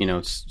 but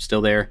it's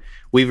still there.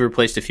 We've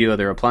replaced a few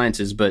other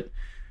appliances, but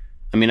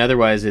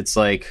otherwise it's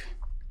like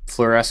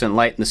fluorescent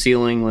light in the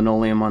ceiling,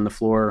 linoleum on the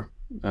floor,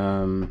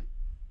 the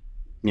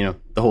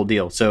whole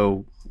deal.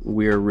 So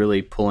we're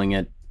really pulling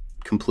it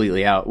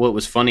completely out. What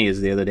was funny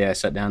is the other day I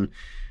sat down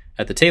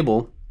at the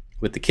table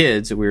with the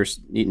kids. We were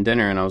eating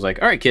dinner, and I was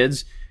like, all right,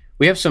 kids,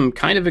 we have some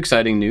kind of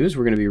exciting news.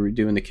 We're going to be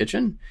redoing the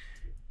kitchen,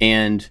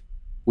 and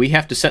we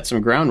have to set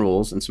some ground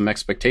rules and some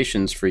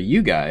expectations for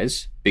you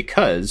guys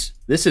because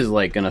this is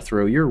like going to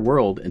throw your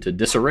world into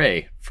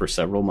disarray for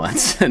several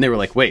months. And they were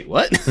like, wait,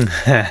 what?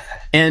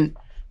 And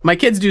my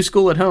kids do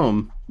school at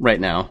home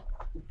right now.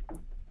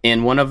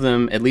 And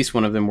at least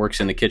one of them works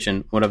in the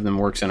kitchen. One of them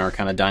works in our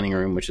kind of dining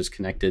room, which is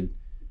connected.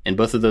 And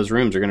both of those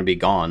rooms are going to be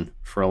gone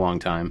for a long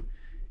time.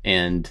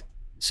 And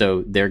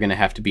so they're going to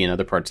have to be in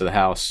other parts of the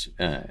house.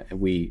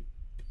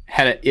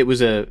 It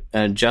was an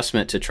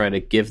adjustment to try to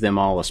give them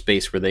all a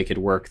space where they could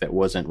work that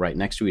wasn't right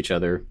next to each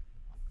other.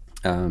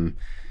 And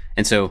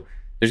so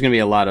there's going to be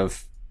a lot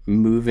of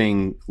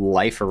moving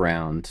life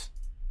around.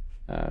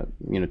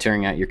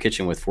 Tearing out your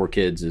kitchen with 4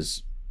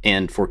 kids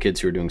and 4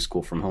 kids who are doing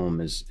school from home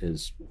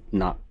is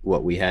not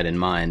what we had in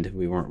mind.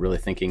 We weren't really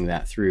thinking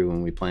that through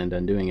when we planned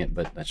on doing it,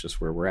 but that's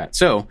just where we're at.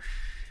 So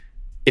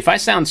if I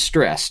sound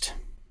stressed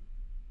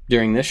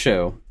during this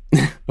show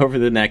over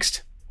the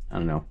next,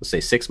 let's say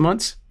 6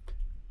 months,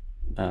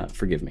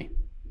 forgive me.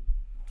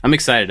 I'm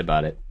excited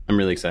about it. I'm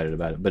really excited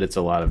about it, but it's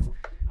a lot of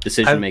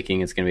decision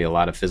making. It's going to be a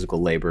lot of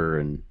physical labor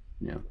and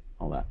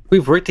all that.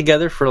 We've worked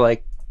together for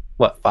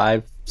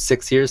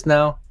 5-6 years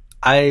now.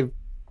 I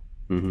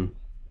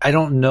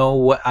don't know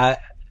what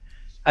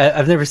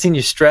I've never seen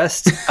you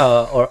stressed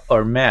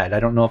or mad.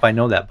 I don't know if I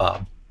know that,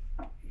 Bob.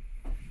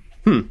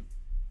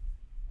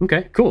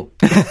 Okay, cool.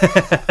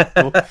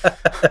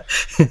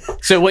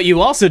 So what you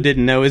also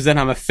didn't know is that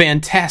I'm a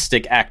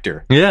fantastic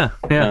actor. Yeah.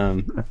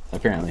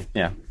 Apparently,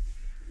 yeah.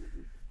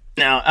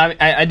 Now,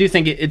 I do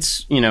think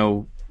it's,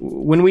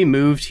 when we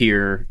moved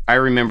here, I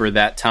remember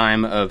that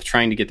time of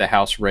trying to get the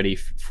house ready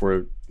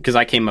because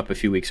I came up a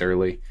few weeks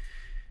early,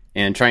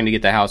 and trying to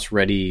get the house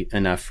ready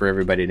enough for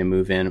everybody to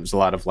move in. It was a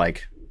lot of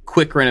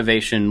quick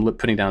renovation,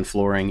 putting down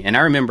flooring. And I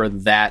remember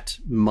that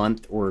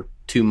month or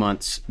 2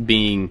 months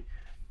being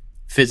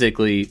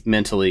physically,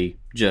 mentally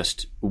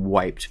just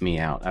wiped me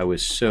out. I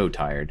was so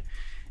tired.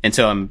 And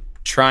so I'm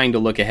trying to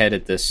look ahead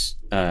at this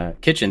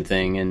kitchen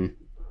thing, and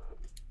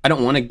I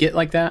don't want to get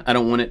like that. I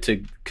don't want it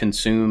to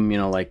consume,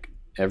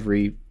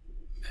 every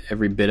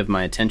bit of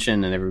my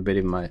attention and every bit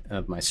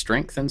of my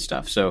strength and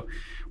stuff. So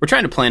we're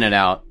trying to plan it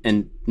out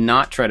and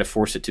not try to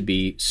force it to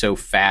be so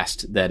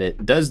fast that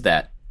it does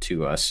that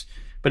to us.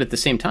 But at the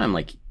same time,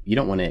 you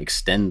don't want to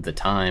extend the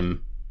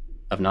time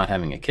of not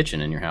having a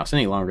kitchen in your house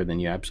any longer than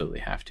you absolutely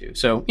have to.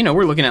 So,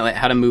 we're looking at like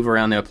how to move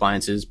around the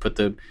appliances, put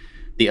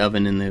the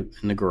oven in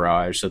the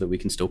garage so that we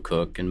can still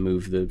cook, and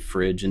move the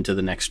fridge into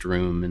the next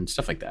room and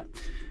stuff like that.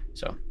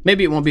 So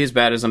maybe it won't be as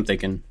bad as I'm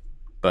thinking,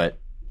 but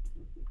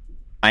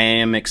I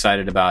am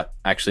excited about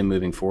actually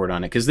moving forward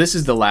on it, because this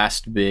is the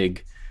last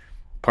big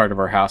part of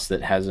our house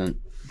that hasn't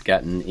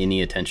gotten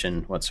any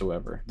attention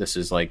whatsoever. This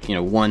is like,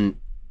 one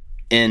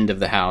end of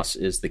the house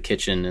is the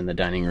kitchen and the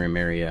dining room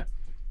area.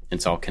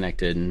 It's all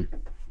connected,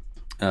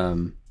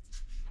 and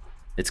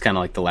it's kind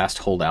of like the last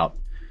holdout.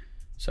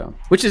 So,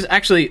 which is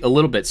actually a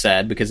little bit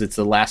sad, because it's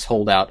the last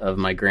holdout of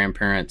my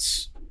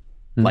grandparents,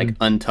 like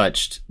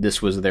untouched.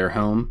 This was their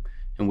home,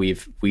 and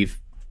we've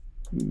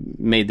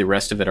made the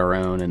rest of it our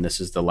own, and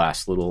this is the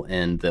last little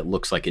end that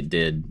looks like it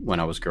did when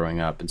I was growing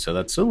up. And so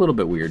that's a little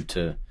bit weird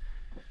to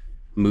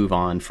move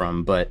on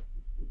from. But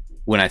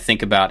when I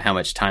think about how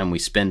much time we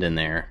spend in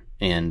there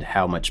and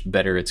how much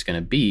better it's going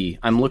to be,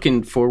 I'm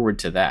looking forward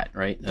to that,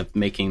 right? Of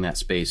making that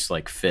space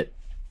like fit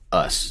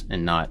us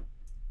and not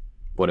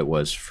what it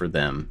was for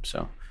them.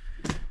 So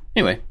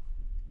anyway,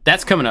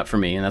 that's coming up for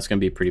me, and that's going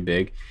to be pretty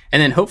big.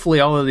 And then hopefully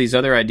all of these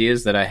other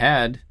ideas that I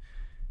had,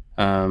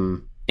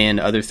 and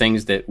other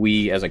things that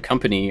we as a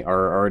company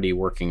are already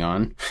working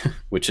on,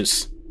 which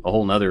is a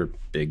whole nother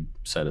big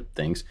set of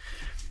things.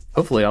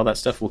 Hopefully all that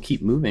stuff will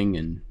keep moving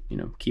and,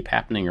 keep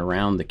happening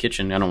around the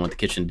kitchen. I don't want the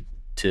kitchen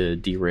to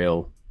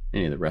derail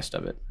any of the rest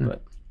of it,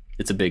 but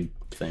it's a big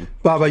thing.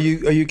 Bob, are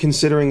you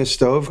considering a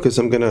stove? Because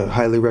I'm going to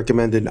highly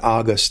recommend an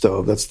AGA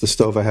stove. That's the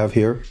stove I have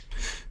here.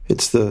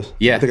 It's I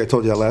think I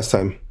told you that last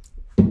time.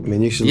 I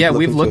mean, you should. Yeah,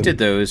 we've looked at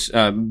those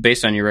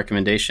based on your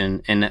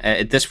recommendation, and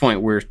at this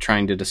point, we're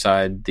trying to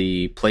decide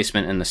the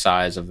placement and the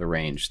size of the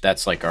range.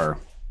 That's like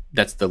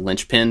that's the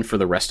linchpin for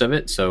the rest of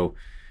it. So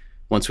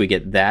once we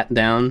get that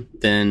down,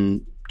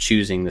 then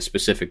choosing the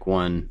specific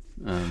one.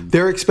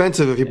 They're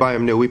expensive if you buy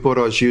them new. We bought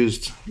ours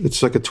used.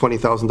 It's like a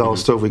 $20,000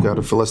 stove. We got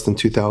it for less than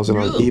 $2,000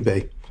 on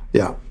eBay.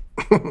 Yeah,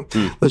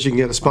 unless you can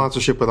get a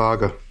sponsorship with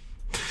AGA,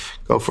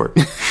 go for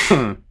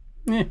it.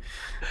 Yeah.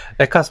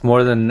 That costs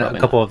more than a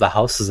couple of the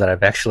houses that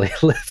I've actually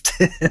lived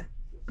in.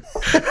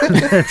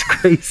 That's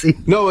crazy.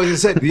 No, as I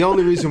said, the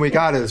only reason we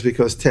got it is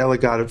because Taylor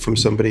got it from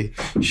somebody.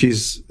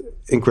 She's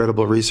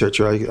incredible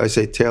researcher. I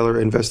say Taylor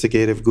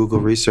Investigative Google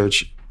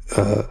Research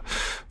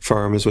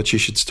Firm is what you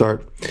should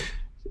start.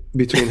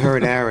 Between her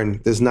and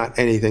Aaron, there's not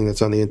anything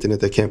that's on the internet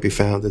that can't be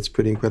found. It's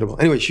pretty incredible.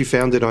 Anyway, she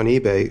found it on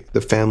eBay.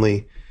 The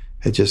family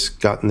had just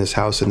gotten this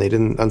house, and they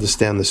didn't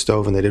understand the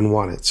stove, and they didn't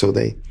want it. So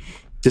they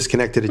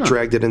disconnected it,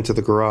 dragged it into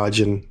the garage,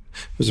 and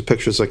there's a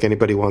picture. It's like,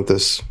 anybody want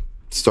this?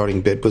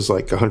 Starting bid was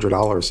like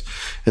 $100,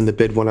 and the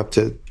bid went up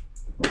to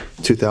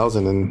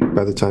 $2,000. And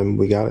by the time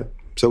we got it,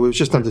 so it was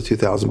just under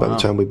 $2,000 by the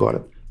time we bought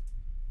it.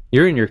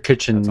 You're in your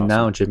kitchen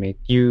now, Jimmy.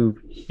 You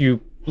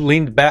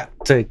leaned back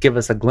to give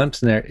us a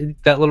glimpse in there.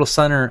 That little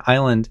center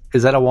island,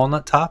 is that a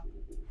walnut top?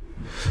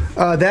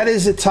 That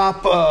is a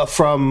top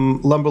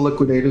from Lumber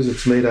Liquidators.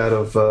 It's made out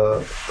of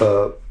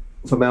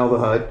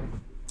formaldehyde.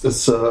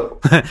 It's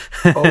oak.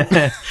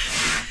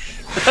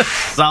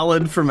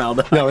 Solid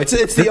formaldehyde. No, it's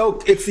the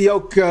oak. It's the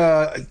oak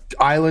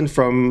island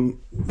from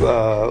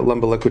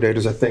Lumber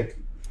Liquidators, I think.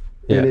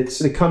 Yeah. And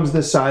it comes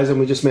this size, and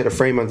we just made a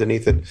frame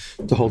underneath it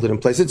to hold it in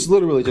place. It's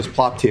literally just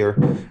plopped here,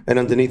 and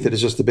underneath it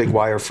is just a big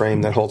wire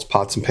frame that holds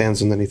pots and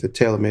pans underneath it.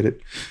 Taylor made it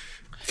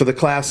for the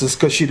classes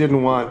because she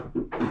didn't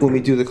want, when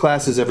we do the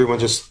classes, everyone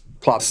just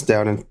plops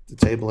down at the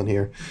table in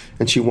here,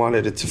 and she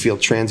wanted it to feel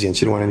transient.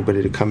 She didn't want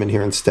anybody to come in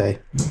here and stay.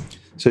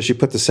 So she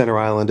put the center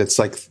island. It's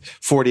like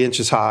 40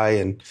 inches high,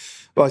 and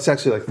it's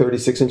actually like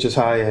 36 inches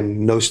high,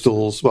 and no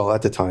stools. Well,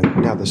 at the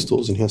time, now there's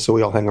stools in here, so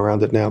we all hang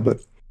around it now.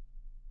 But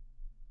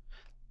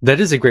that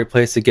is a great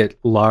place to get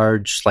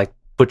large, like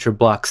butcher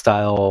block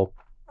style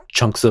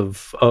chunks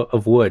of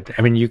wood.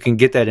 I mean, you can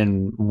get that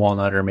in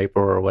walnut or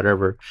maple or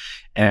whatever,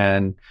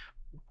 and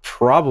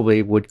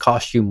probably would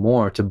cost you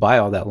more to buy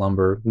all that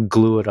lumber,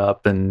 glue it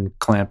up and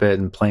clamp it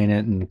and plane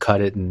it and cut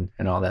it and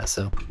all that.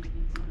 So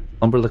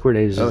Lumber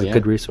Liquidators is a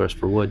good resource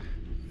for wood.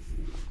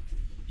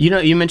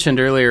 You mentioned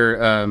earlier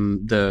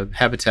the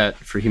Habitat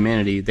for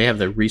Humanity. They have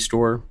the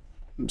Restore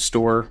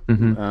store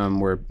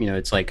where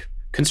it's like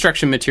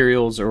construction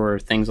materials or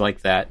things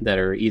like that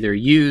are either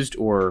used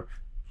or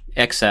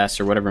excess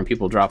or whatever, and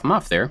people drop them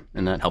off there,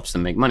 and that helps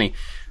them make money.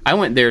 I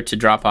went there to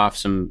drop off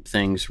some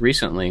things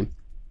recently,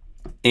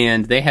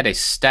 and they had a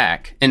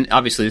stack, and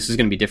obviously this is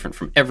going to be different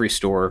from every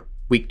store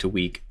week to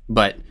week,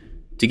 but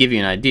to give you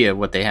an idea of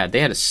what they had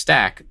a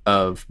stack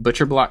of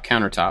butcher block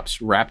countertops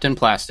wrapped in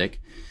plastic,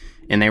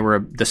 and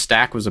the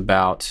stack was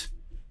about,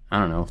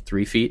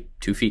 3 feet,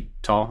 2 feet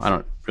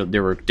tall.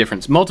 There were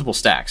multiple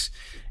stacks.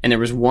 And there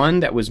was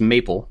one that was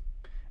maple.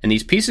 And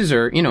these pieces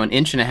are, 1.5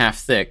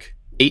 inches thick,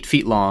 8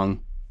 feet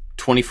long,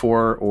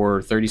 24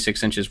 or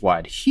 36 inches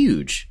wide.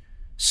 Huge,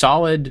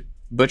 solid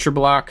butcher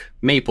block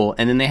maple.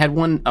 And then they had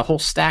a whole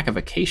stack of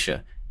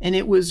acacia. And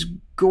it was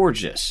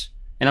gorgeous.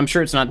 And I'm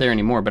sure it's not there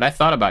anymore. But I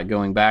thought about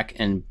going back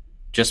and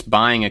just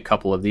buying a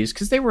couple of these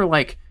because they were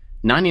like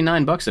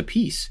 $99 a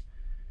piece.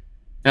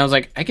 And I was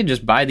like, I could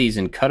just buy these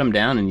and cut them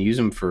down and use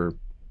them for,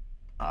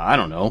 I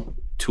don't know,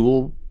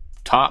 tool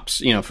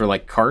tops, for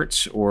like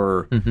carts,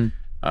 or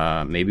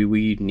maybe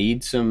we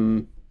need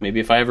some, maybe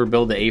if I ever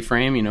build the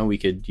A-frame, we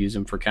could use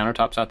them for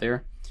countertops out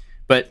there.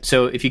 But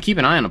so if you keep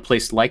an eye on a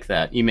place like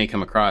that, you may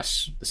come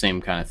across the same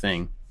kind of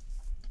thing.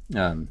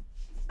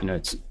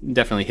 It's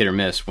definitely hit or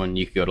miss when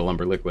you could go to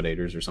Lumber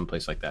Liquidators or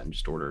someplace like that and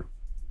just order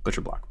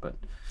butcher block. But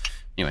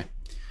anyway,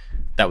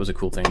 that was a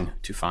cool thing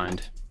to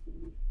find.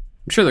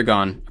 I'm sure they're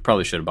gone. I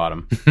probably should have bought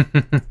them,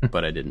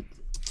 but I didn't.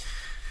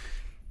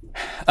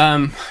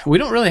 We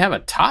don't really have a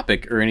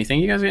topic or anything.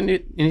 You guys got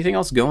anything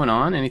else going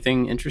on?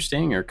 Anything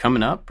interesting or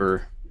coming up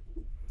or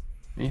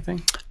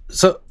anything?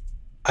 So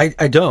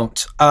I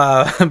don't,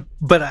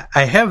 but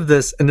I have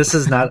this, and this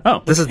is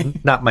not this is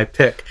not my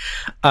pick.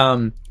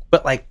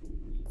 But like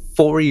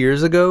 4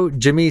 years ago,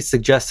 Jimmy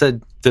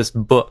suggested this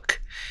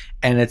book,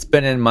 and it's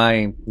been in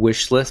my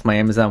wish list, my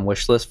Amazon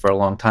wish list, for a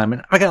long time.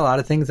 And I got a lot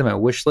of things in my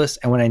wish list,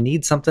 and when I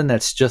need something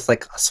that's just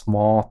like a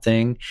small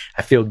thing,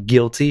 I feel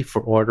guilty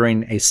for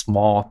ordering a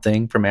small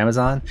thing from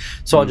Amazon.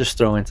 So I'll just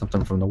throw in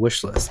something from the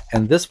wish list.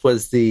 And this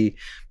was the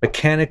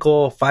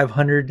Mechanical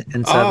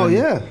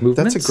 507 Movements.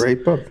 That's a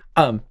great book.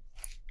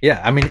 Yeah,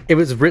 I mean, it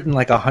was written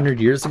like 100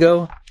 years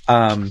ago,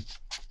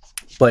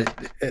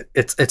 but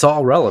it's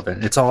all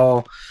relevant. It's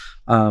all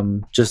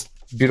just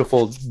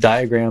beautiful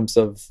diagrams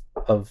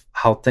of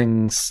how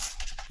things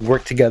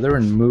work together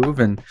and move,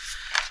 and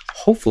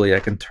hopefully I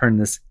can turn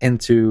this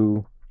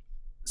into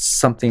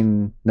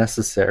something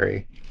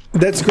necessary.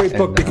 That's a great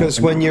book, because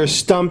when you're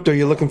stumped or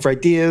you're looking for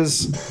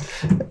ideas,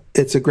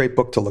 it's a great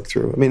book to look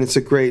through. I mean, it's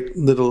a great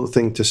little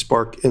thing to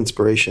spark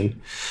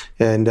inspiration.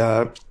 And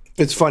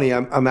it's funny,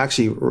 I'm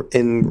actually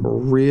in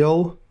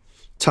real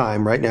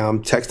time right now.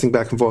 I'm texting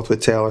back and forth with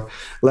Taylor.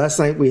 Last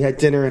night we had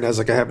dinner, and I was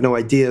like, I have no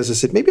ideas. I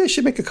said, maybe I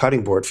should make a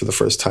cutting board for the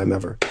first time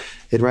ever.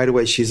 And right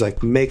away she's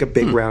like, make a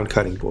big round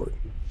cutting board.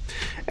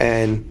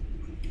 And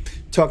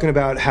talking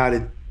about how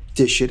to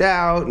dish it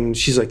out, and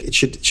she's like, it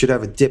should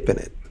have a dip in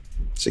it.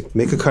 It's like,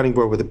 make a cutting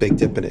board with a big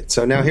dip in it.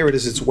 So now here it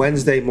is. It's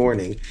Wednesday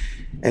morning,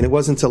 and it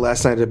wasn't until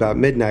last night at about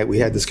midnight we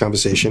had this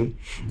conversation.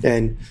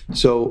 And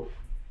so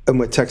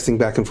we're texting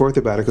back and forth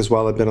about it, because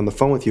while I've been on the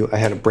phone with you, I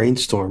had a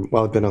brainstorm.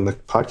 While I've been on the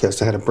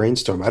podcast, I had a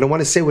brainstorm. I don't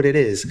want to say what it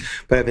is,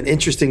 but I have an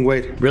interesting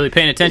way. Really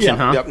paying attention,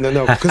 huh? Yep,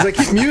 no, because I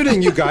keep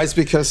muting you guys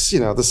because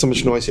there's so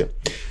much noise here.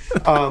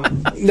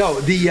 And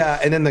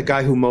then the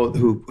guy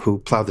who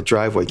plowed the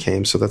driveway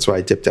came, so that's why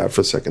I dipped out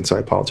for a second. So I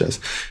apologize.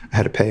 I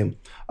had to pay him.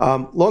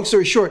 Long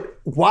story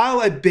short, while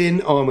I've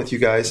been on with you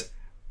guys,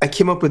 I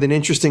came up with an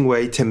interesting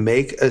way to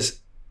make a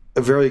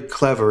very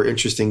clever,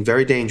 interesting,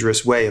 very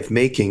dangerous way of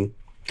making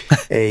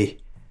a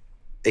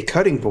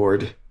cutting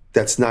board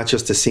that's not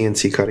just a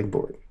CNC cutting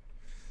board.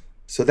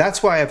 So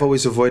that's why I've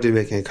always avoided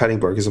making a cutting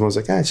board, because I'm always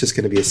like, it's just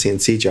going to be a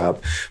CNC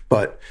job.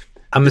 But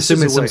I'm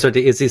assuming some sort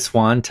of Izzy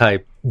Swan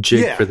type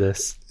jig for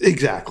this.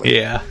 Exactly.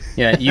 Yeah.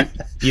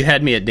 You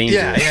had me at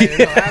danger.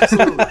 No,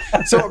 absolutely.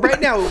 So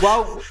right now,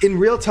 while in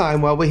real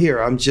time, while we're here,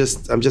 I'm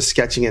just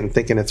sketching it and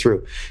thinking it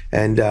through,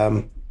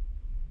 and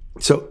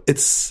so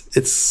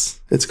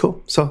it's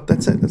cool. So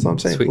that's it. That's all I'm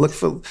saying. Sweet. Look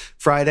for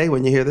Friday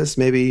when you hear this.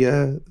 Maybe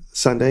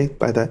Sunday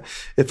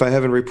if I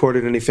haven't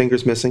reported any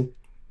fingers missing.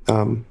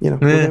 We're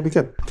gonna be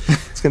good.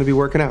 It's gonna be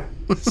working out.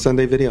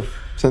 Sunday video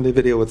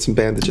with some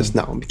bandages.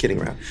 No, I'm kidding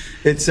around.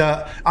 It's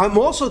I'm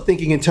also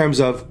thinking in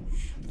terms of,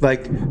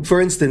 like,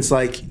 for instance,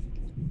 like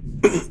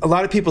a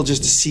lot of people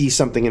just see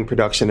something in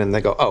production and they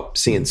go, oh,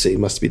 CNC,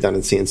 must be done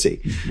in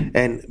CNC.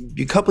 And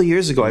a couple of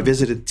years ago, I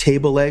visited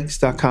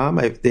TableLegs.com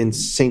in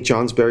St.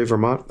 Johnsbury,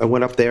 Vermont. I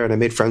went up there and I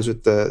made friends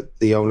with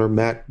the owner,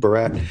 Matt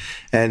Barat.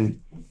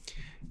 And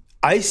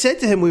I said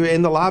to him, we were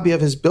in the lobby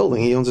of his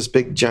building. He owns this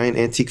big, giant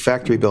antique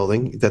factory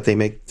building that they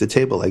make the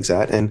table legs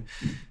at. And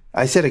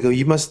I said,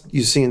 you must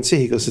use CNC.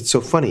 He goes, it's so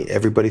funny.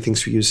 Everybody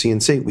thinks we use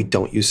CNC. We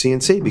don't use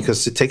CNC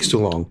because it takes too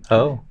long.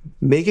 Oh.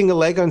 Making a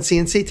leg on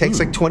CNC takes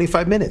like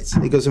 25 minutes.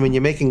 He goes, when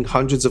you're making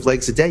hundreds of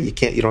legs a day, you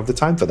don't have the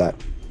time for that.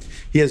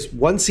 He has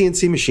one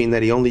CNC machine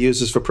that he only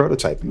uses for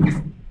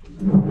prototyping.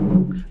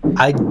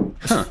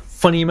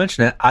 Funny you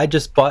mention it. I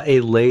just bought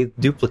a lathe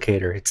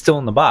duplicator. It's still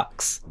in the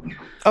box.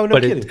 Oh, no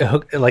kidding.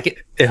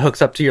 It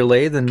hooks up to your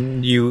lathe,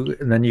 and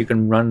then you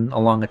can run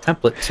along a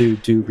template to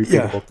do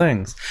repeatable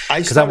things.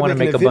 Because I want to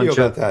make a video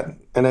about that,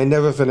 and I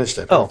never finished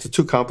it. Oh, it's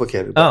too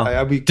complicated.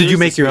 Did you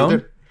make your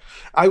own?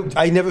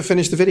 I never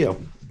finished the video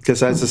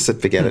because I just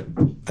said forget it.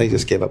 I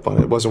just gave up on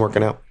it. It wasn't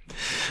working out.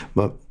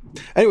 But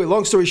anyway,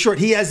 long story short,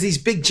 he has these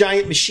big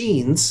giant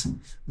machines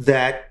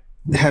that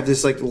have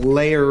this like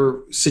layer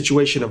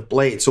situation of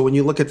blades. So when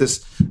you look at this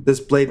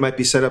blade might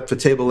be set up for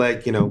table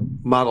leg,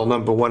 model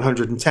number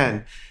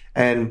 110,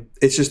 and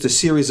it's just a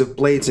series of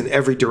blades in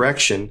every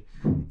direction.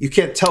 You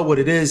can't tell what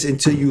it is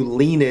until you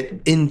lean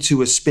it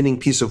into a spinning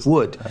piece of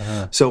wood.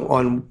 Uh-huh. So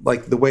on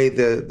like the way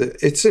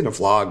it's in a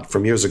vlog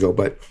from years ago,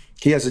 but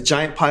He has a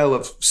giant pile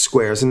of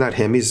squares, and not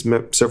him, he's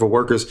several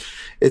workers.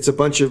 It's a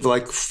bunch of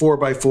like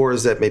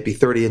 4x4s that may be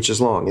 30 inches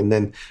long. And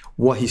then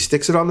he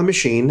sticks it on the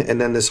machine, and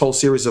then this whole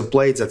series of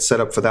blades that's set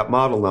up for that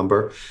model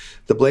number.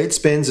 The blade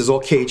spins, there's all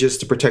cages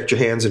to protect your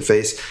hands and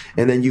face,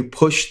 and then you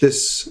push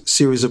this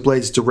series of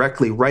blades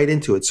directly right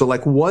into it. So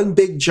like one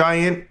big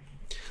giant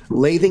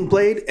lathing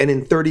blade, and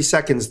in 30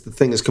 seconds, the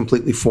thing is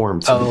completely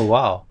formed. Oh,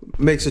 wow.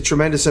 Makes a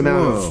tremendous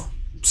amount of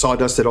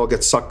sawdust. It all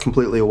gets sucked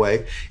completely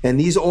away.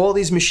 And all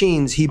these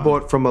machines he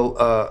bought from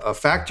a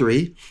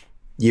factory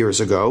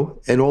years ago,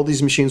 and all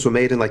these machines were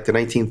made in like the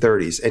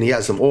 1930s, and he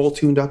has them all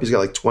tuned up. He's got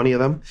like 20 of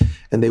them,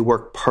 and they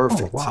work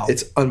perfect. Oh, wow.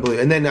 It's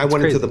unbelievable. And then I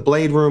went into the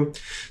blade room.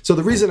 So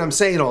the reason I'm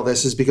saying all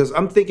this is because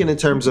I'm thinking in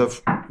terms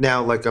of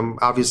now, like I'm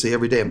obviously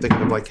every day I'm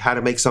thinking of like how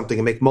to make something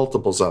and make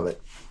multiples of it.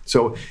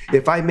 So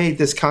if I made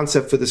this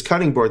concept for this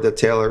cutting board that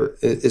Taylor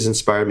is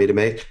inspired me to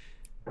make,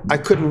 I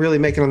couldn't really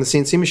make it on the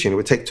CNC machine. It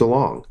would take too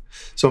long.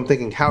 So I'm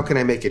thinking, how can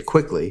I make it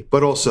quickly,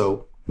 but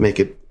also make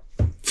it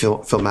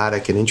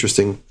filmatic and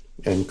interesting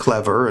and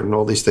clever and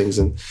all these things?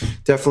 And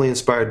definitely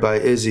inspired by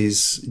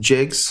Izzy's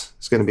jigs.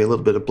 It's going to be a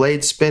little bit of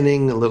blade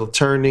spinning, a little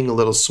turning, a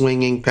little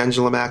swinging,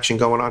 pendulum action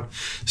going on.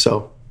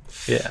 So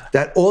yeah,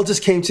 that all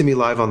just came to me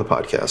live on the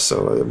podcast.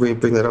 So we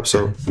bring that up.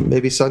 So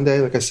maybe Sunday,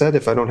 like I said,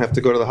 if I don't have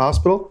to go to the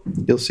hospital,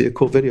 you'll see a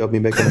cool video of me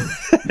making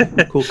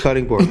a cool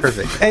cutting board.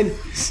 Perfect. And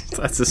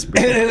that's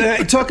and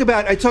I talk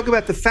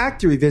about the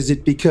factory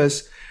visit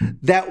because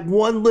that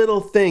one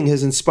little thing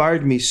has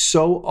inspired me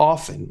so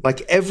often.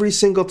 Like every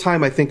single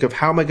time I think of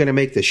how am I going to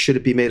make this? Should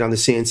it be made on the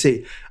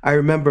CNC? I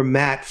remember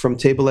Matt from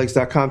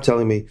TableLegs.com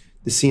telling me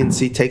the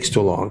CNC takes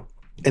too long.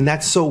 And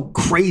that's so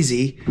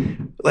crazy.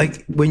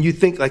 Like when you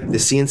think like the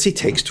CNC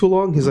takes too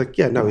long, he's like,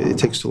 yeah, no, it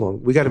takes too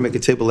long. We got to make a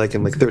table leg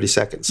in like 30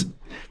 seconds.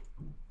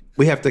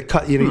 We have to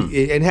cut,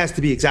 it has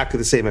to be exactly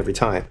the same every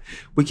time.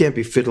 We can't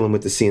be fiddling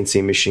with the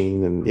CNC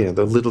machine and,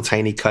 the little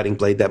tiny cutting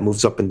blade that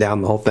moves up and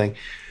down the whole thing.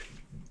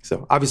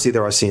 So obviously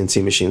there are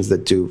CNC machines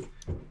that do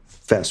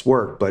fast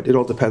work, but it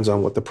all depends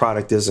on what the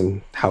product is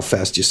and how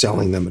fast you're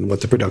selling them and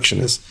what the production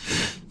is.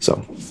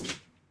 So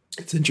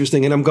it's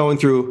interesting. And I'm going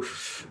through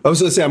all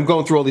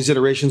these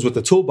iterations with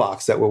the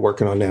toolbox that we're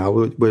working on now.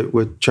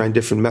 We're trying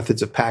different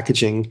methods of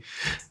packaging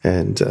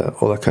and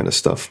all that kind of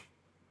stuff.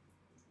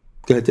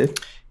 Go ahead, Dave.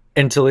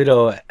 In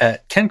Toledo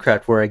at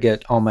KenCraft, where I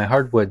get all my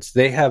hardwoods,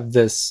 they have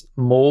this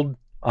molding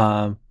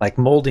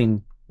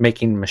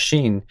making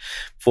machine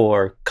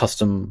for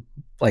custom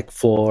like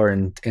floor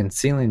and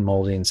ceiling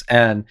moldings.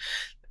 And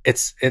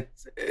it's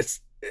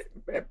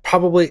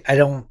probably, I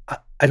don't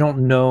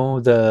know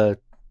the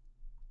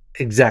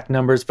exact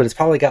numbers, but it's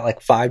probably got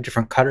like 5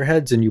 different cutter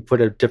heads, and you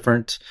put a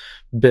different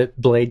bit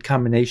blade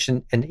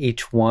combination in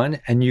each one,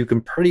 and you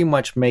can pretty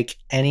much make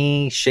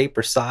any shape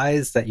or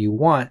size that you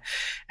want.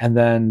 And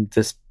then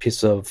this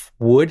piece of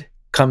wood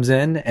comes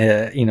in,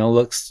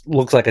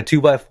 looks like a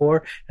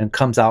 2x4 and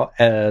comes out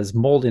as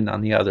molding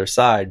on the other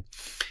side.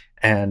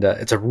 And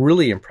it's a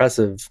really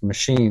impressive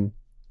machine.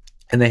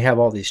 And they have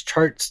all these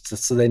charts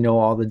so they know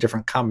all the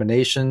different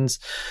combinations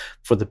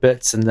for the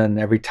bits. And then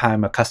every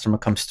time a customer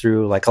comes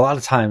through, like a lot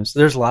of times,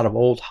 there's a lot of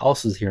old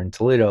houses here in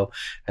Toledo,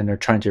 and they're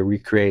trying to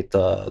recreate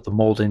the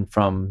molding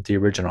from the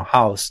original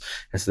house.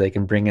 And so they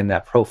can bring in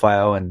that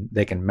profile and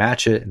they can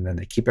match it, and then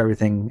they keep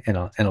everything in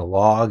a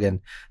log.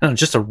 And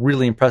just a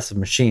really impressive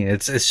machine.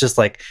 It's just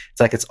like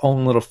its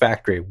own little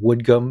factory.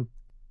 Wood gum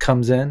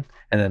comes in,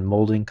 and then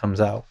molding comes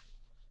out.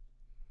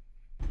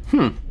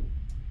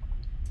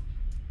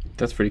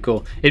 That's pretty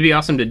cool. It'd be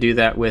awesome to do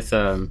that with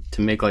to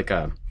make like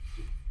a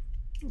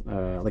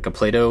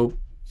Play-Doh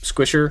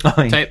squisher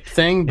type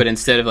thing, but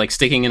instead of like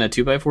sticking in a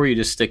 2x4, you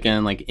just stick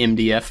in like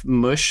MDF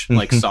mush,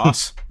 like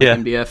sauce, yeah. like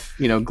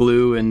MDF,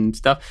 glue and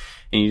stuff,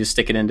 and you just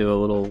stick it into a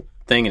little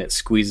thing, and it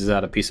squeezes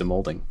out a piece of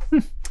molding.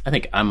 I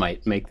think I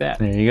might make that.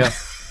 There you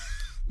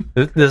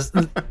go. This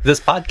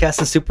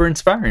podcast is super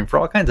inspiring for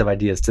all kinds of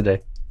ideas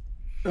today.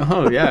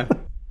 Oh yeah,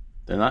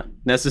 they're not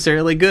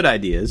necessarily good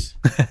ideas,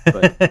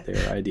 but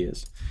they're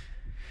ideas.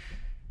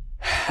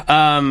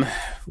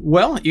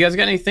 Well, you guys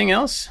got anything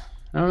else?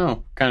 I don't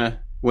know, kind of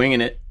winging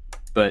it,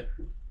 but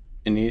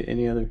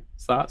any other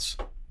thoughts,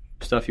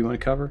 stuff you want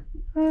to cover?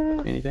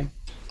 Anything?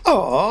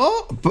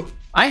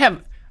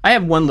 I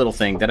have one little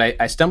thing that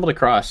I stumbled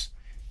across,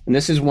 and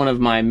this is one of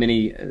my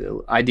many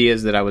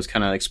ideas that I was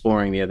kind of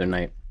exploring the other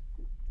night.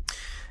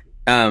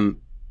 And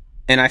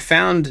I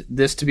found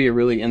this to be a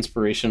really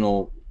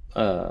inspirational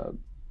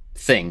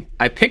thing.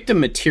 I picked a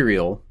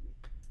material.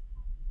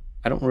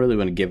 I don't really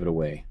want to give it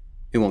away.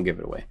 We won't give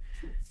it away.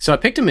 So I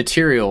picked a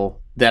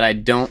material that I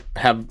don't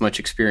have much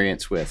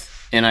experience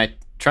with, and I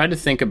tried to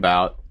think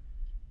about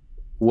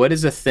what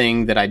is a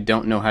thing that I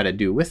don't know how to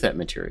do with that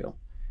material.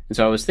 And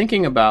so I was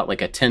thinking about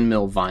like a 10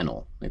 mil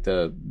vinyl, like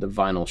the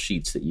vinyl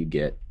sheets that you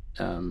get.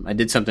 I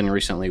did something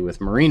recently with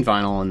marine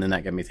vinyl, and then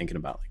that got me thinking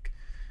about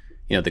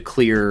like, the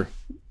clear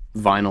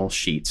vinyl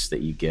sheets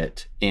that you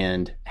get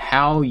and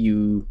how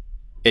you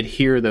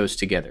adhere those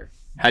together.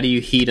 How do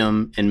you heat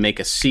them and make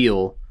a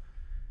seal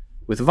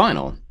with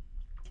vinyl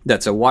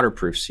that's a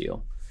waterproof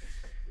seal?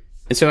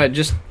 And so I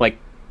just like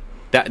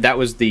that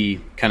was the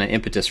kind of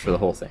impetus for the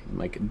whole thing.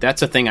 Like,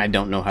 that's a thing I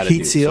don't know how to do.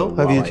 Heat seal?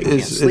 So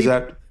is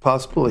that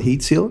possible? A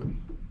heat seal?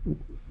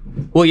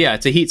 Well, yeah,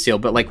 it's a heat seal,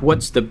 but like,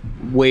 what's the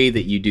way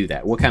that you do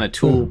that? What kind of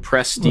tool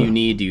press do you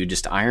need? Do you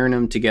just iron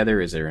them together?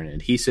 Is there an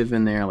adhesive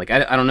in there? Like,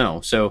 I don't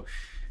know. So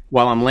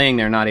while I'm laying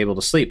there not able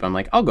to sleep, I'm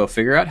like, I'll go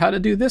figure out how to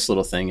do this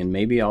little thing, and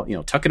maybe I'll,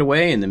 tuck it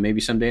away, and then maybe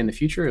someday in the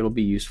future it'll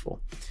be useful.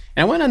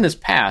 And I went on this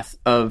path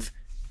of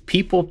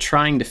people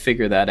trying to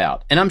figure that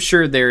out. And I'm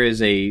sure there is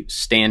a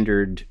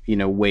standard,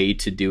 way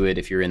to do it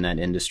if you're in that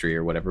industry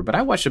or whatever. But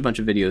I watched a bunch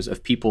of videos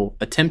of people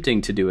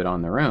attempting to do it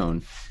on their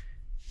own.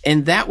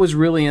 And that was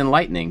really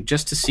enlightening,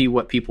 just to see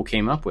what people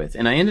came up with.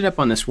 And I ended up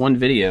on this one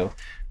video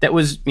that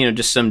was,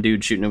 just some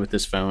dude shooting it with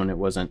his phone. It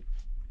was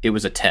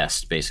a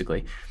test,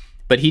 basically.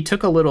 But he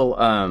took a little,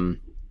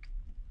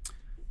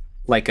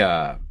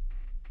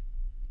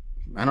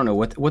 I don't know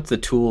what the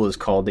tool is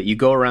called that you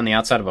go around the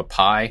outside of a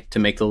pie to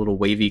make the little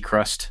wavy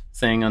crust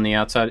thing on the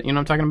outside. You know what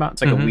I'm talking about?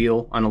 It's like a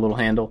wheel on a little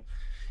handle.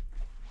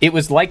 It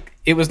was like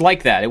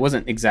that. It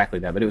wasn't exactly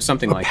that, but it was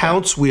something like that. A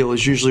pounce wheel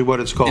is usually what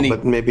it's called,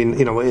 but maybe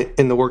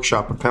in the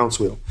workshop, a pounce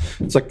wheel.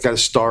 It's like got a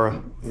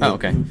star. Oh,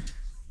 okay.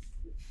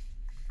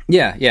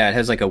 Yeah, it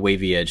has like a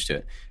wavy edge to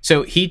it.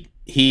 So he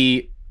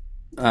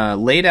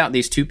laid out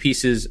these two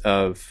pieces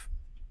of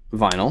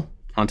vinyl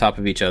on top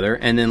of each other,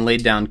 and then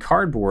laid down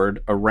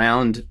cardboard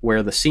around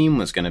where the seam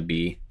was going to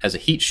be as a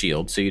heat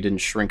shield, so you didn't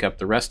shrink up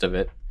the rest of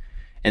it.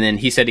 And then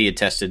he said he had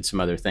tested some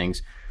other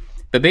things.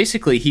 But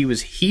basically, he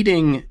was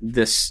heating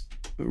this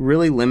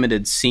really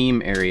limited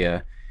seam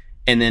area,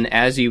 and then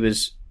as he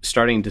was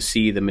starting to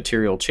see the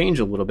material change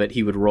a little bit,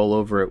 he would roll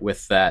over it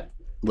with that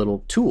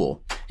little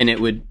tool, and it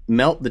would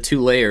melt the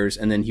two layers,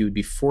 and then he would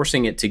be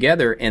forcing it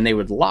together, and they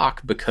would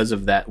lock because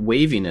of that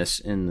waviness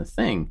in the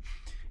thing.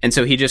 And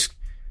so he just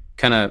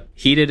kind of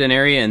heated an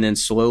area and then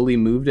slowly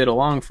moved it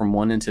along from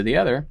one end to the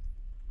other.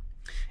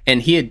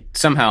 And he had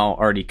somehow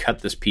already cut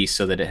this piece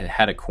so that it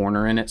had a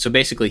corner in it. So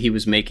basically he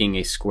was making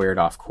a squared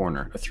off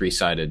corner, a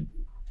 3-sided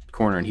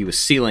corner, and he was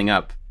sealing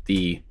up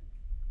the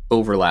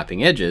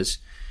overlapping edges.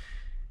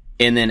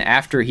 And then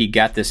after he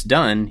got this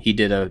done, he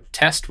did a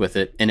test with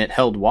it, and it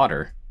held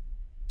water.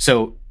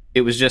 So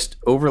it was just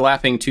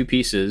overlapping two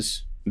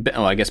pieces,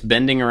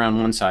 bending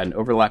around one side and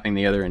overlapping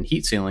the other and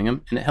heat sealing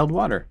them, and it held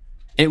water.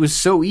 And it was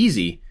so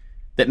easy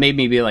that made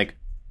me be like,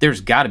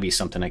 there's got to be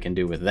something I can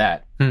do with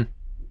that. And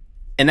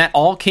that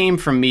all came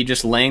from me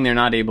just laying there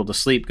not able to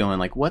sleep, going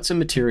like, what's a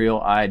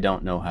material I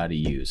don't know how to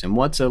use? And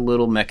what's a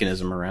little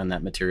mechanism around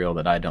that material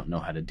that I don't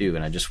know how to do?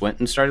 And I just went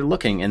and started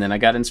looking, and then I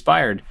got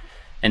inspired.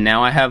 And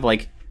now I have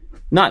like,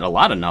 not a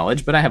lot of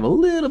knowledge, but I have a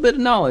little bit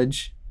of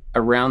knowledge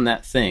around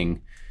that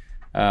thing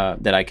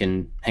that I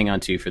can hang on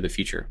to for the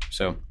future.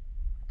 So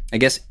I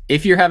guess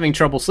if you're having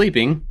trouble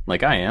sleeping,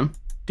 like I am,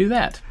 do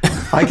that.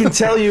 I can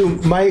tell you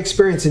my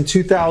experience in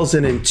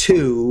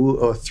 2002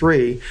 or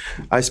 3.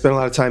 I spent a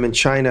lot of time in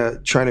China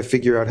trying to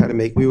figure out how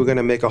to we were going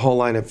to make a whole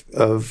line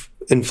of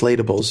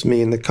inflatables,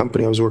 me and the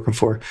company I was working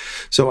for.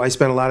 So I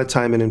spent a lot of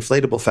time in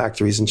inflatable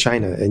factories in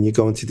China, and you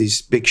go into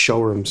these big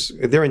showrooms.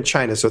 They're in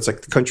China, so it's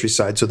like the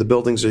countryside. So the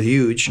buildings are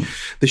huge.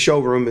 The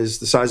showroom is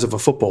the size of a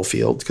football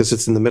field because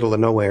it's in the middle of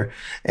nowhere.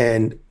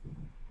 And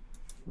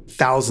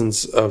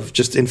thousands of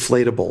just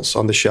inflatables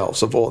on the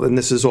shelves and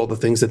this is all the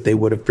things that they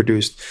would have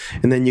produced.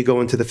 And then you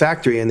go into the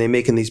factory and they're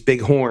making these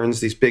big horns,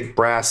 these big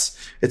brass.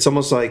 It's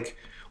almost like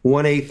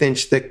 1/8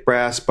 inch thick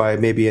brass by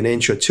maybe an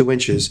inch or 2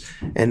 inches.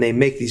 And they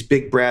make these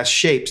big brass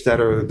shapes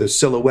that are the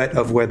silhouette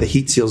of where the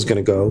heat seal is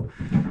going to go.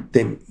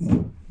 They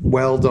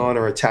weld on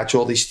or attach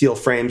all these steel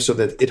frames so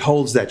that it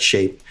holds that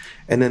shape.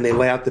 And then they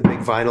lay out the big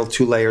vinyl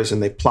 2 layers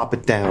and they plop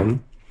it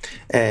down.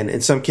 And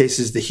in some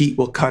cases, the heat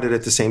will cut it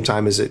at the same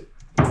time as it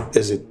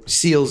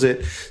seals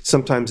it.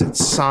 Sometimes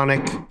it's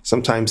sonic,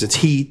 sometimes it's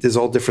heat. There's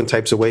all different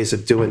types of ways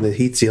of doing the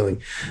heat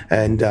sealing.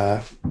 And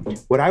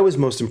what I was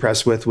most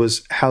impressed with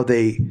was how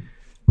they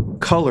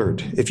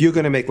colored. If you're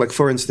going to make, like,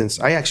 for instance,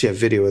 I actually have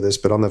video of this,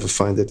 but I'll never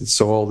find it. It's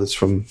so old. It's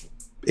from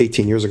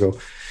 18 years ago.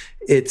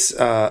 It's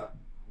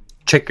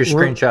check your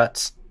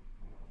screenshots.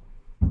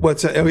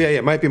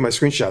 It might be my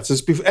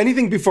screenshots.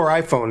 Anything before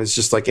iPhone is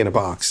just like in a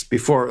box.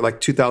 Before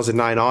like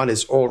 2009 on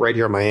is all right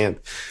here in my hand.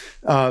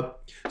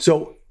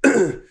 So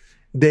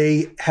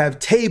they have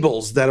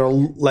tables that are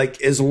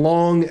like as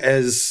long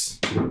as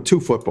 2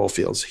 football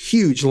fields,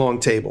 huge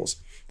long tables,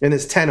 and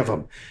there's 10 of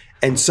them.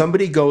 And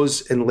somebody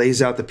goes and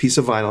lays out the piece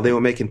of vinyl. They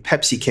were making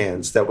Pepsi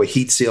cans that were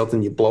heat sealed,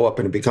 and you blow up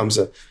and it becomes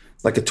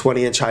like a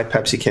 20-inch high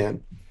Pepsi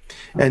can.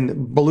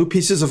 And blue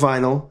pieces of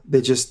vinyl,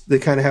 they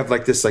kind of have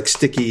like this like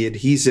sticky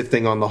adhesive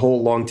thing on the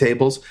whole long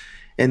tables.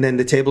 And then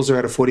the tables are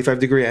at a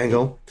 45-degree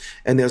angle,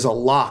 and there's a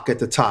lock at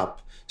the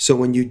top. So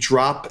when you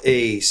drop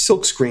a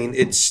silk screen,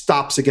 it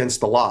stops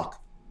against the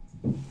lock.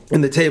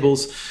 And the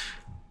tables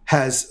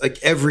has like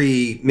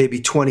every maybe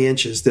 20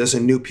 inches, there's a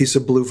new piece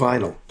of blue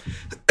vinyl.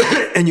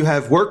 And you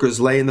have workers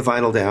laying the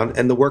vinyl down,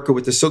 and the worker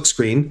with the silk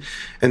screen,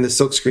 and the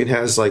silk screen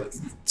has like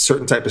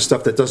certain type of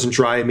stuff that doesn't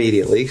dry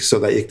immediately so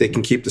that they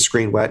can keep the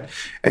screen wet.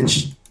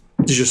 And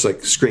It's just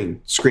like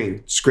screen,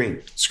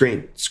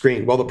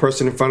 while the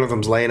person in front of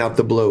them's laying out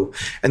the blue.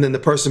 And then the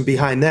person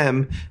behind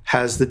them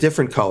has the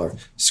different color.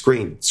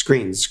 Screen.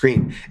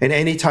 And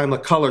anytime a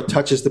color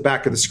touches the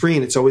back of the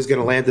screen, it's always going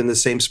to land in the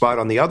same spot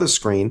on the other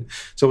screen.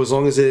 So as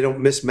long as they don't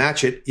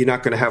mismatch it, you're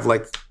not going to have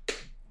like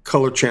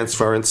color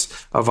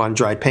transference of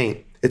on-dry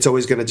paint. It's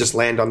always going to just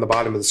land on the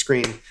bottom of the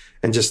screen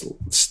and just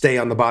stay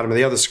on the bottom of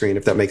the other screen,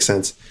 if that makes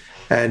sense.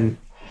 And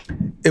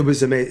it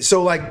was amazing.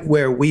 So like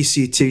where we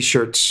see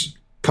T-shirts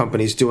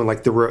companies doing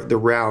like the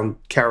round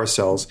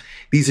carousels,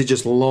 these are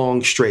just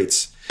long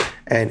straights,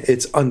 and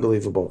it's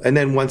unbelievable. And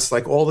then once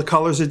like all the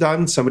colors are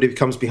done, somebody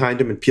comes behind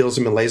them and peels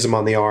them and lays them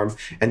on the arm,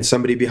 and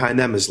somebody behind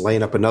them is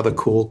laying up another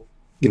cool,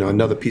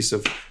 another piece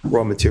of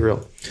raw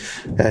material.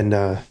 And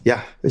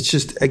it's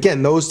just,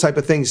 again, those type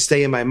of things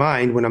stay in my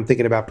mind when I'm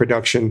thinking about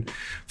production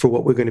for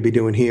what we're going to be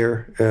doing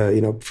here,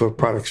 for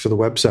products for the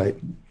website.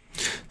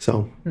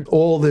 So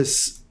all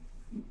this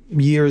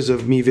years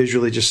of me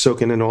visually just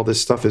soaking in all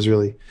this stuff is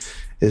really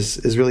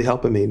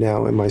helping me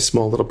now in my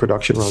small little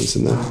production runs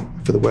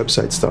for the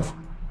website stuff.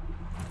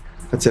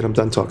 That's it. I'm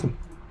done talking.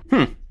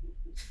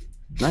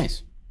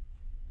 Nice.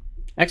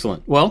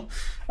 Excellent. Well,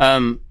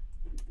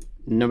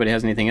 nobody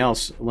has anything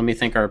else. Let me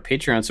thank our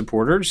Patreon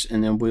supporters,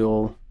 and then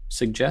we'll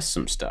suggest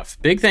some stuff.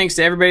 Big thanks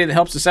to everybody that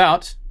helps us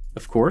out.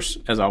 Of course,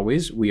 as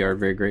always, we are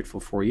very grateful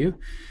for you.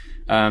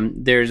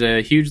 There's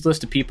a huge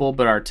list of people,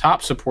 but our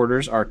top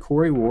supporters are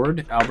Corey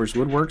Ward, Albers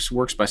Woodworks,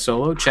 Works by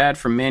Solo, Chad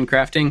from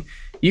Mancrafting,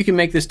 You Can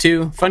Make This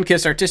Too,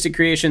 Funkiss Artistic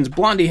Creations,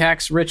 Blondie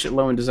Hacks, Rich at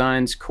Lowen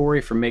Designs, Corey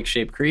from Make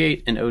Shape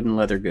Create, and Odin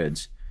Leather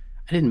Goods.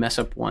 I didn't mess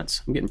up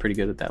once. I'm getting pretty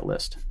good at that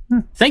list.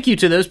 Thank you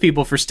to those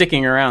people for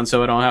sticking around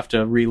so I don't have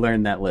to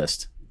relearn that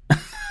list.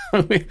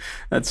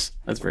 That's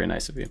very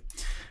nice of you.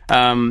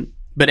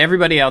 But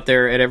everybody out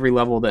there at every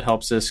level that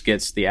helps us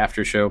gets the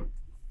after show,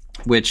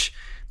 which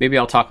maybe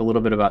I'll talk a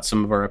little bit about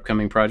some of our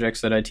upcoming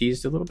projects that I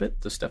teased a little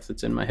bit, the stuff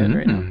that's in my head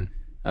right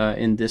now,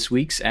 in this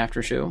week's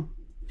after show.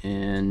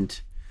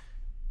 And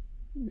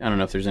I don't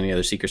know if there's any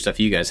other secret stuff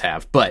you guys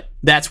have, but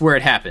that's where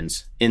it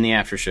happens in the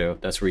after show.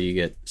 That's where you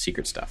get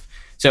secret stuff.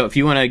 So if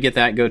you want to get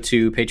that, go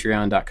to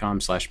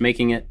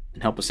patreon.com/makingit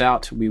and help us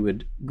out. We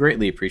would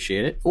greatly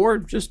appreciate it. Or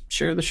just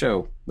share the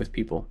show with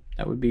people.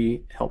 That would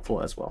be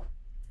helpful as well.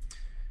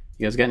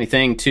 You guys got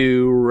anything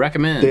to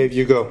recommend? Dave,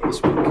 you go.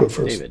 Go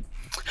first. David.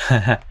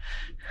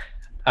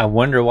 I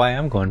wonder why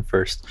I'm going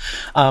first.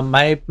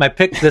 My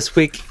pick this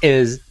week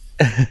is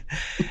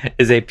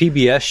a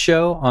PBS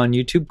show on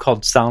YouTube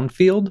called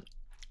Soundfield,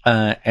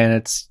 and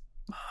it's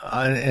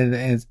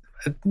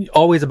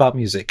always about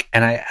music,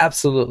 and I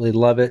absolutely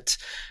love it.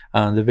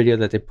 The video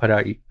that they put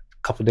out a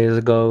couple days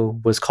ago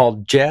was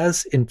called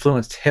 "Jazz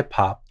Influenced Hip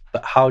Hop,"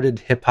 but how did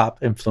hip hop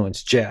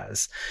influence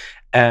jazz?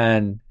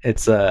 And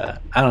it's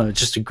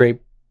just a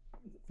great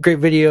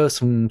video,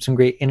 some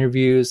great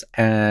interviews,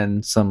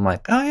 and some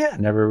like, oh yeah,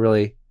 never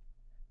really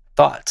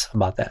thought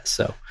about that.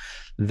 So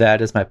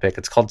that is my pick.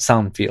 It's called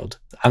Soundfield.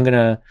 I'm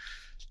gonna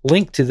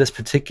link to this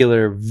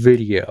particular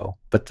video,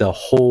 but the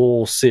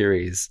whole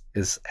series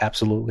is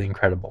absolutely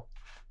incredible.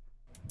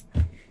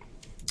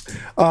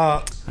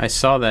 I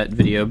saw that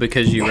video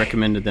because you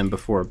recommended them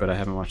before, but I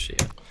haven't watched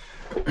it yet.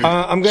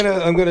 I'm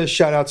gonna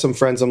shout out some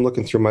friends. I'm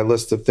looking through my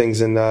list of things,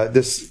 and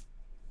this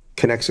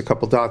connects a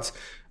couple dots.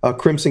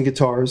 Crimson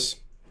Guitars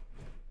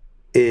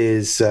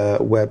is a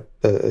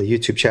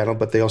YouTube channel,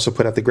 but they also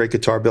put out the Great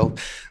Guitar Build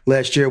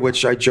last year,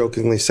 which I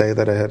jokingly say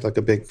that I had like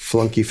a big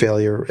flunky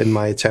failure in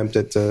my attempt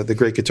at the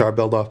Great Guitar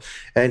Build Off.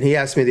 And he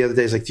asked me the other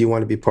day, he's like, do you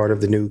want to be part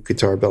of the new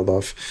Guitar Build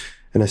Off?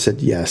 And I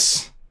said,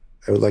 yes.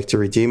 I would like to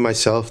redeem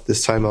myself.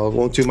 This time I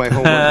won't do my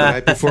homework the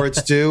night before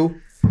it's due.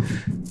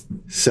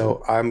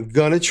 So I'm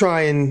going to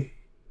try and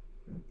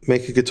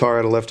make a guitar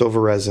out of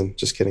leftover resin.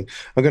 Just kidding.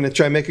 I'm going to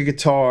try and make a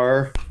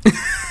guitar...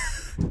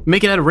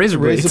 Make it out of razor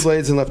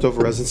blades and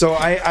leftover resin. So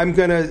I'm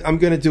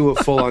gonna do a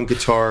full on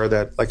guitar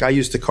that, like, I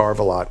used to carve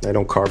a lot, and I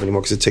don't carve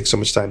anymore because it takes so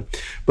much time.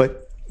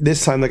 But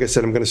this time, like I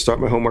said, I'm going to start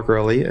my homework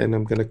early, and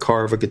I'm going to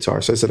carve a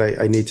guitar. So I said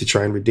I need to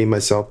try and redeem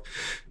myself,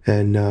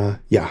 and I'm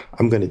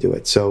going to do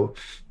it. So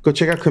go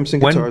check out Crimson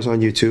Guitars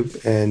on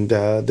YouTube, and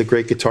the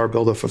Great Guitar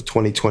Build-Off of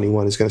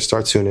 2021 is going to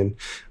start soon, and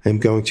I'm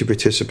going to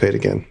participate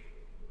again.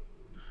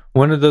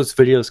 One of those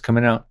videos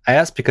coming out, I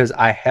asked because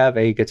I have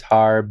a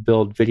guitar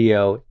build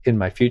video in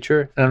my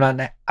future, and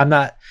I'm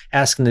not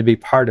asking to be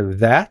part of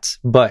that,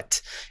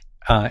 but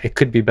it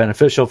could be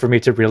beneficial for me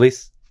to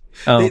release.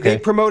 They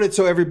promote it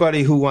so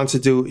everybody who wants to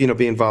do,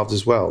 be involved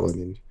as well. I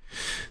mean,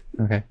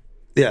 okay,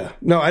 yeah,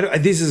 no,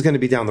 this is going to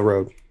be down the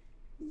road,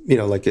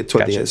 like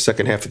toward the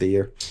second half of the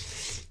year.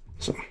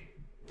 So,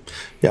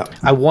 yeah,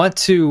 I want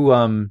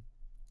to.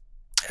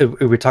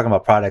 We're talking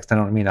about products. I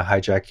don't mean to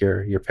hijack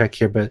your pick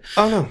here, but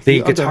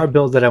the guitar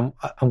build that I'm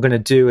going to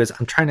do is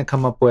I'm trying to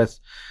come up with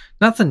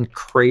nothing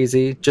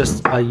crazy,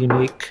 just a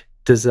unique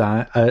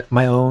design,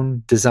 my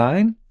own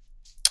design.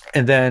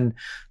 And then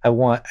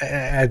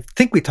I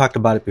think we talked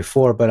about it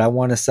before, but I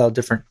want to sell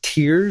different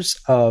tiers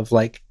of,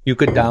 like, you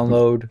could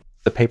download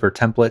the paper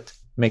template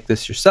make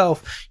this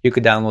yourself, you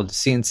could download the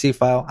CNC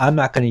file. I'm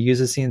not going to use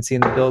a CNC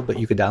in the build, but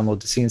you could download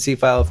the CNC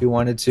file if you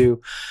wanted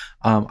to.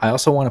 I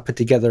also want to put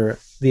together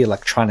the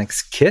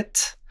electronics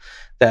kit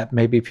that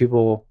maybe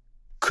people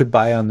could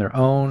buy on their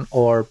own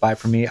or buy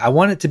from me. I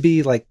want it to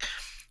be like,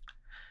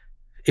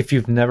 if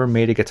you've never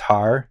made a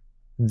guitar,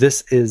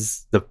 this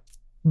is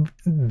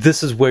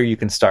where you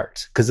can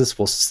start, because this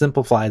will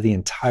simplify the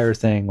entire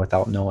thing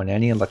without knowing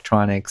any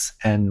electronics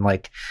and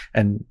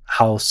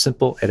how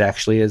simple it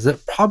actually is.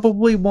 It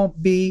probably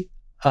won't be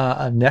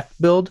a neck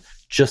build,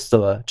 just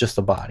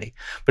the body,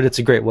 but it's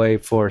a great way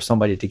for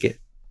somebody to get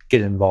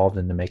involved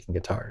into making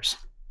guitars.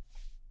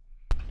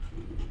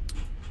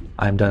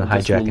 I'm done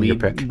hijacking your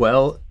pick.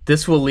 Well,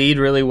 this will lead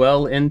really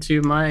well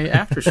into my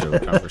after show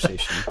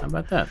conversation. How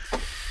about that?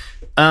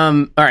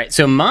 All right,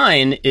 so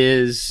mine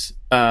is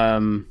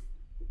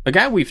a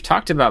guy we've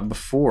talked about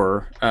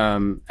before,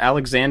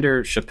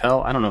 Alexander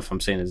Chappelle. I don't know if I'm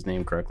saying his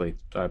name correctly,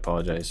 so I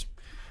apologize.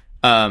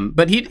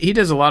 But he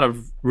does a lot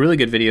of really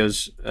good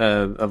videos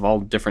of all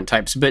different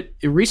types. But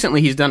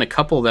recently he's done a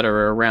couple that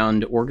are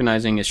around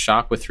organizing his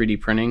shop with 3D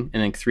printing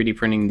and like 3D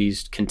printing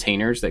these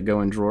containers that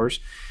go in drawers.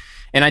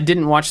 And I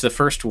didn't watch the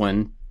first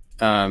one.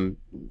 I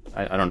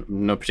don't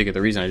no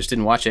particular reason. I just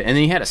didn't watch it. And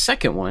then he had a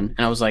second one,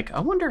 and I was like, I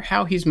wonder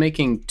how he's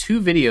making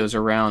 2 videos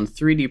around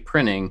 3D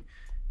printing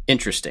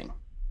interesting.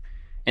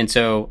 And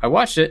so I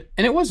watched it,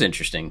 and it was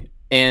interesting.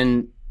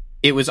 And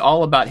it was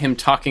all about him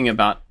talking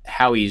about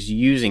how he's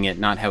using it,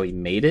 not how he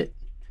made it.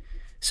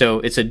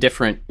 So it's a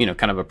different,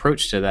 kind of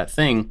approach to that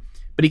thing.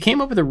 But he came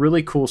up with a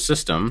really cool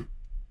system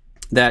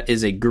that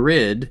is a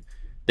grid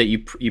that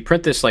you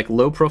print this like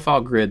low profile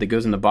grid that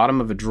goes in the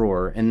bottom of a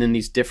drawer, and then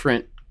these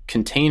different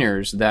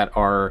containers that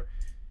are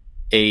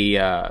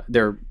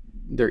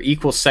they're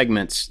equal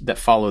segments that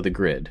follow the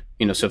grid.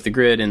 So if the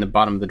grid in the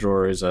bottom of the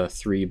drawer is a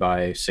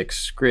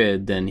 3x6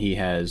 grid, then he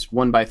has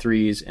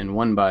 1x3s and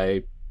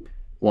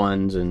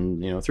 1x1s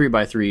and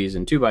 3x3s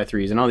and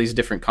 2x3s and all these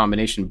different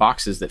combination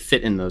boxes that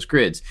fit in those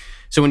grids.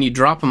 So when you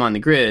drop them on the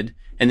grid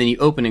and then you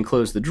open and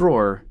close the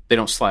drawer, they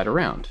don't slide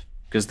around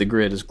because the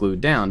grid is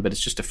glued down, but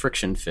it's just a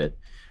friction fit.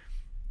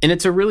 And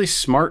it's a really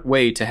smart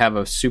way to have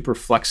a super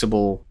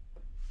flexible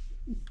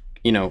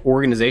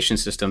organization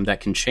system that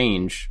can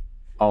change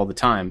all the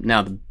time.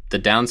 Now, the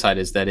downside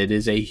is that it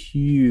is a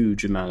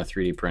huge amount of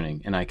 3D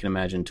printing, and I can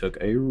imagine took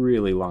a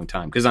really long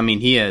time. Because,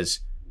 he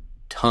has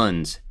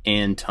tons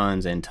and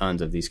tons and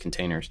tons of these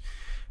containers.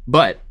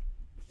 But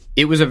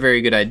it was a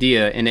very good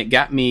idea, and it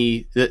got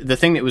me... The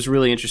thing that was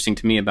really interesting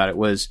to me about it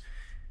was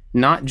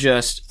not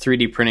just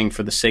 3D printing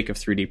for the sake of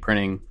 3D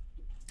printing,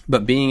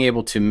 but being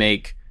able to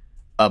make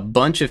a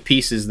bunch of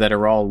pieces that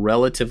are all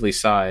relatively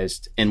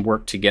sized and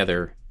work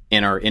together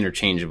and are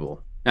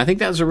interchangeable. And I think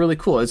that was a really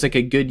cool. It's like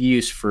a good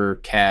use for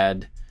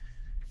CAD,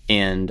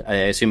 and I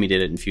assume he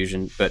did it in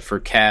Fusion, but for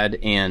CAD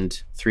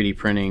and 3D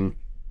printing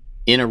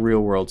in a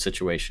real world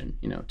situation,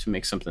 to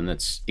make something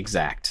that's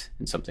exact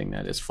and something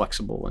that is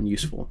flexible and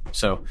useful.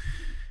 So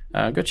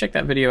go check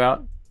that video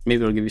out.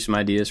 Maybe it'll give you some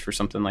ideas for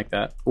something like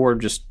that. Or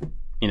just,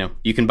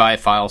 you can buy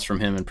files from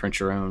him and print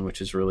your own,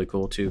 which is really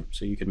cool too.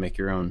 So you could make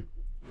your own.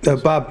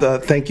 Bob,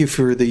 thank you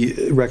for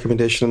the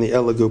recommendation on the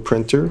Elegoo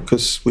printer,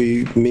 because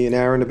me and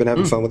Aaron have been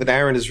having fun with it.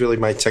 Aaron is really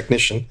my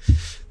technician.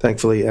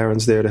 Thankfully,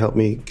 Aaron's there to help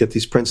me get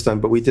these prints done.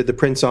 But we did the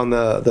prints on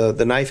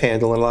the knife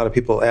handle, and a lot of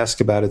people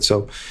ask about it.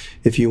 So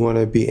if you want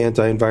to be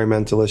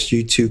anti-environmentalist,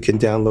 you too can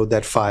download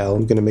that file.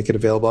 I'm going to make it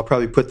available. I'll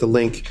probably put the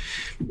link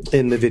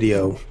in the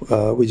video.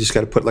 We just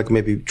got to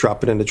maybe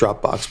drop it in the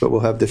Dropbox, but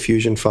we'll have the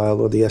Fusion file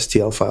or the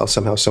STL file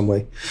somehow, some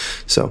way.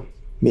 So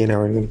me and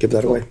Aaron are going to give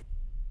that away.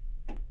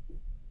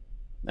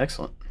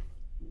 Excellent.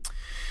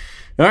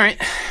 All right.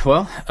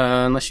 Well,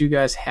 unless you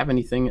guys have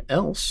anything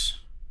else,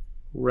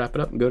 we'll wrap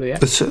it up and go to the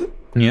after. That's it.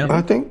 Yeah.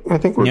 I think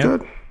we're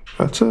good.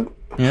 That's it.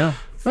 Yeah.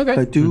 Okay.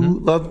 I do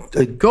love.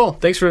 Cool.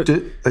 Thanks for.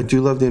 I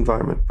do love the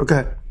environment.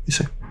 Okay. You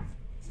say.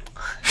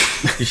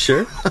 You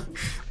sure?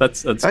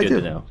 That's good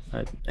to know.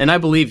 And I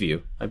believe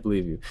you.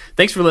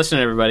 Thanks for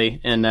listening, everybody,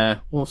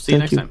 and we'll see you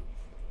next time.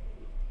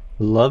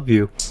 Love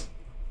you.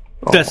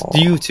 That's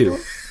you too.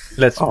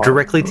 That's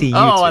directly to you.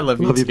 Oh, too. I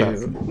love you too.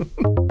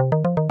 Back.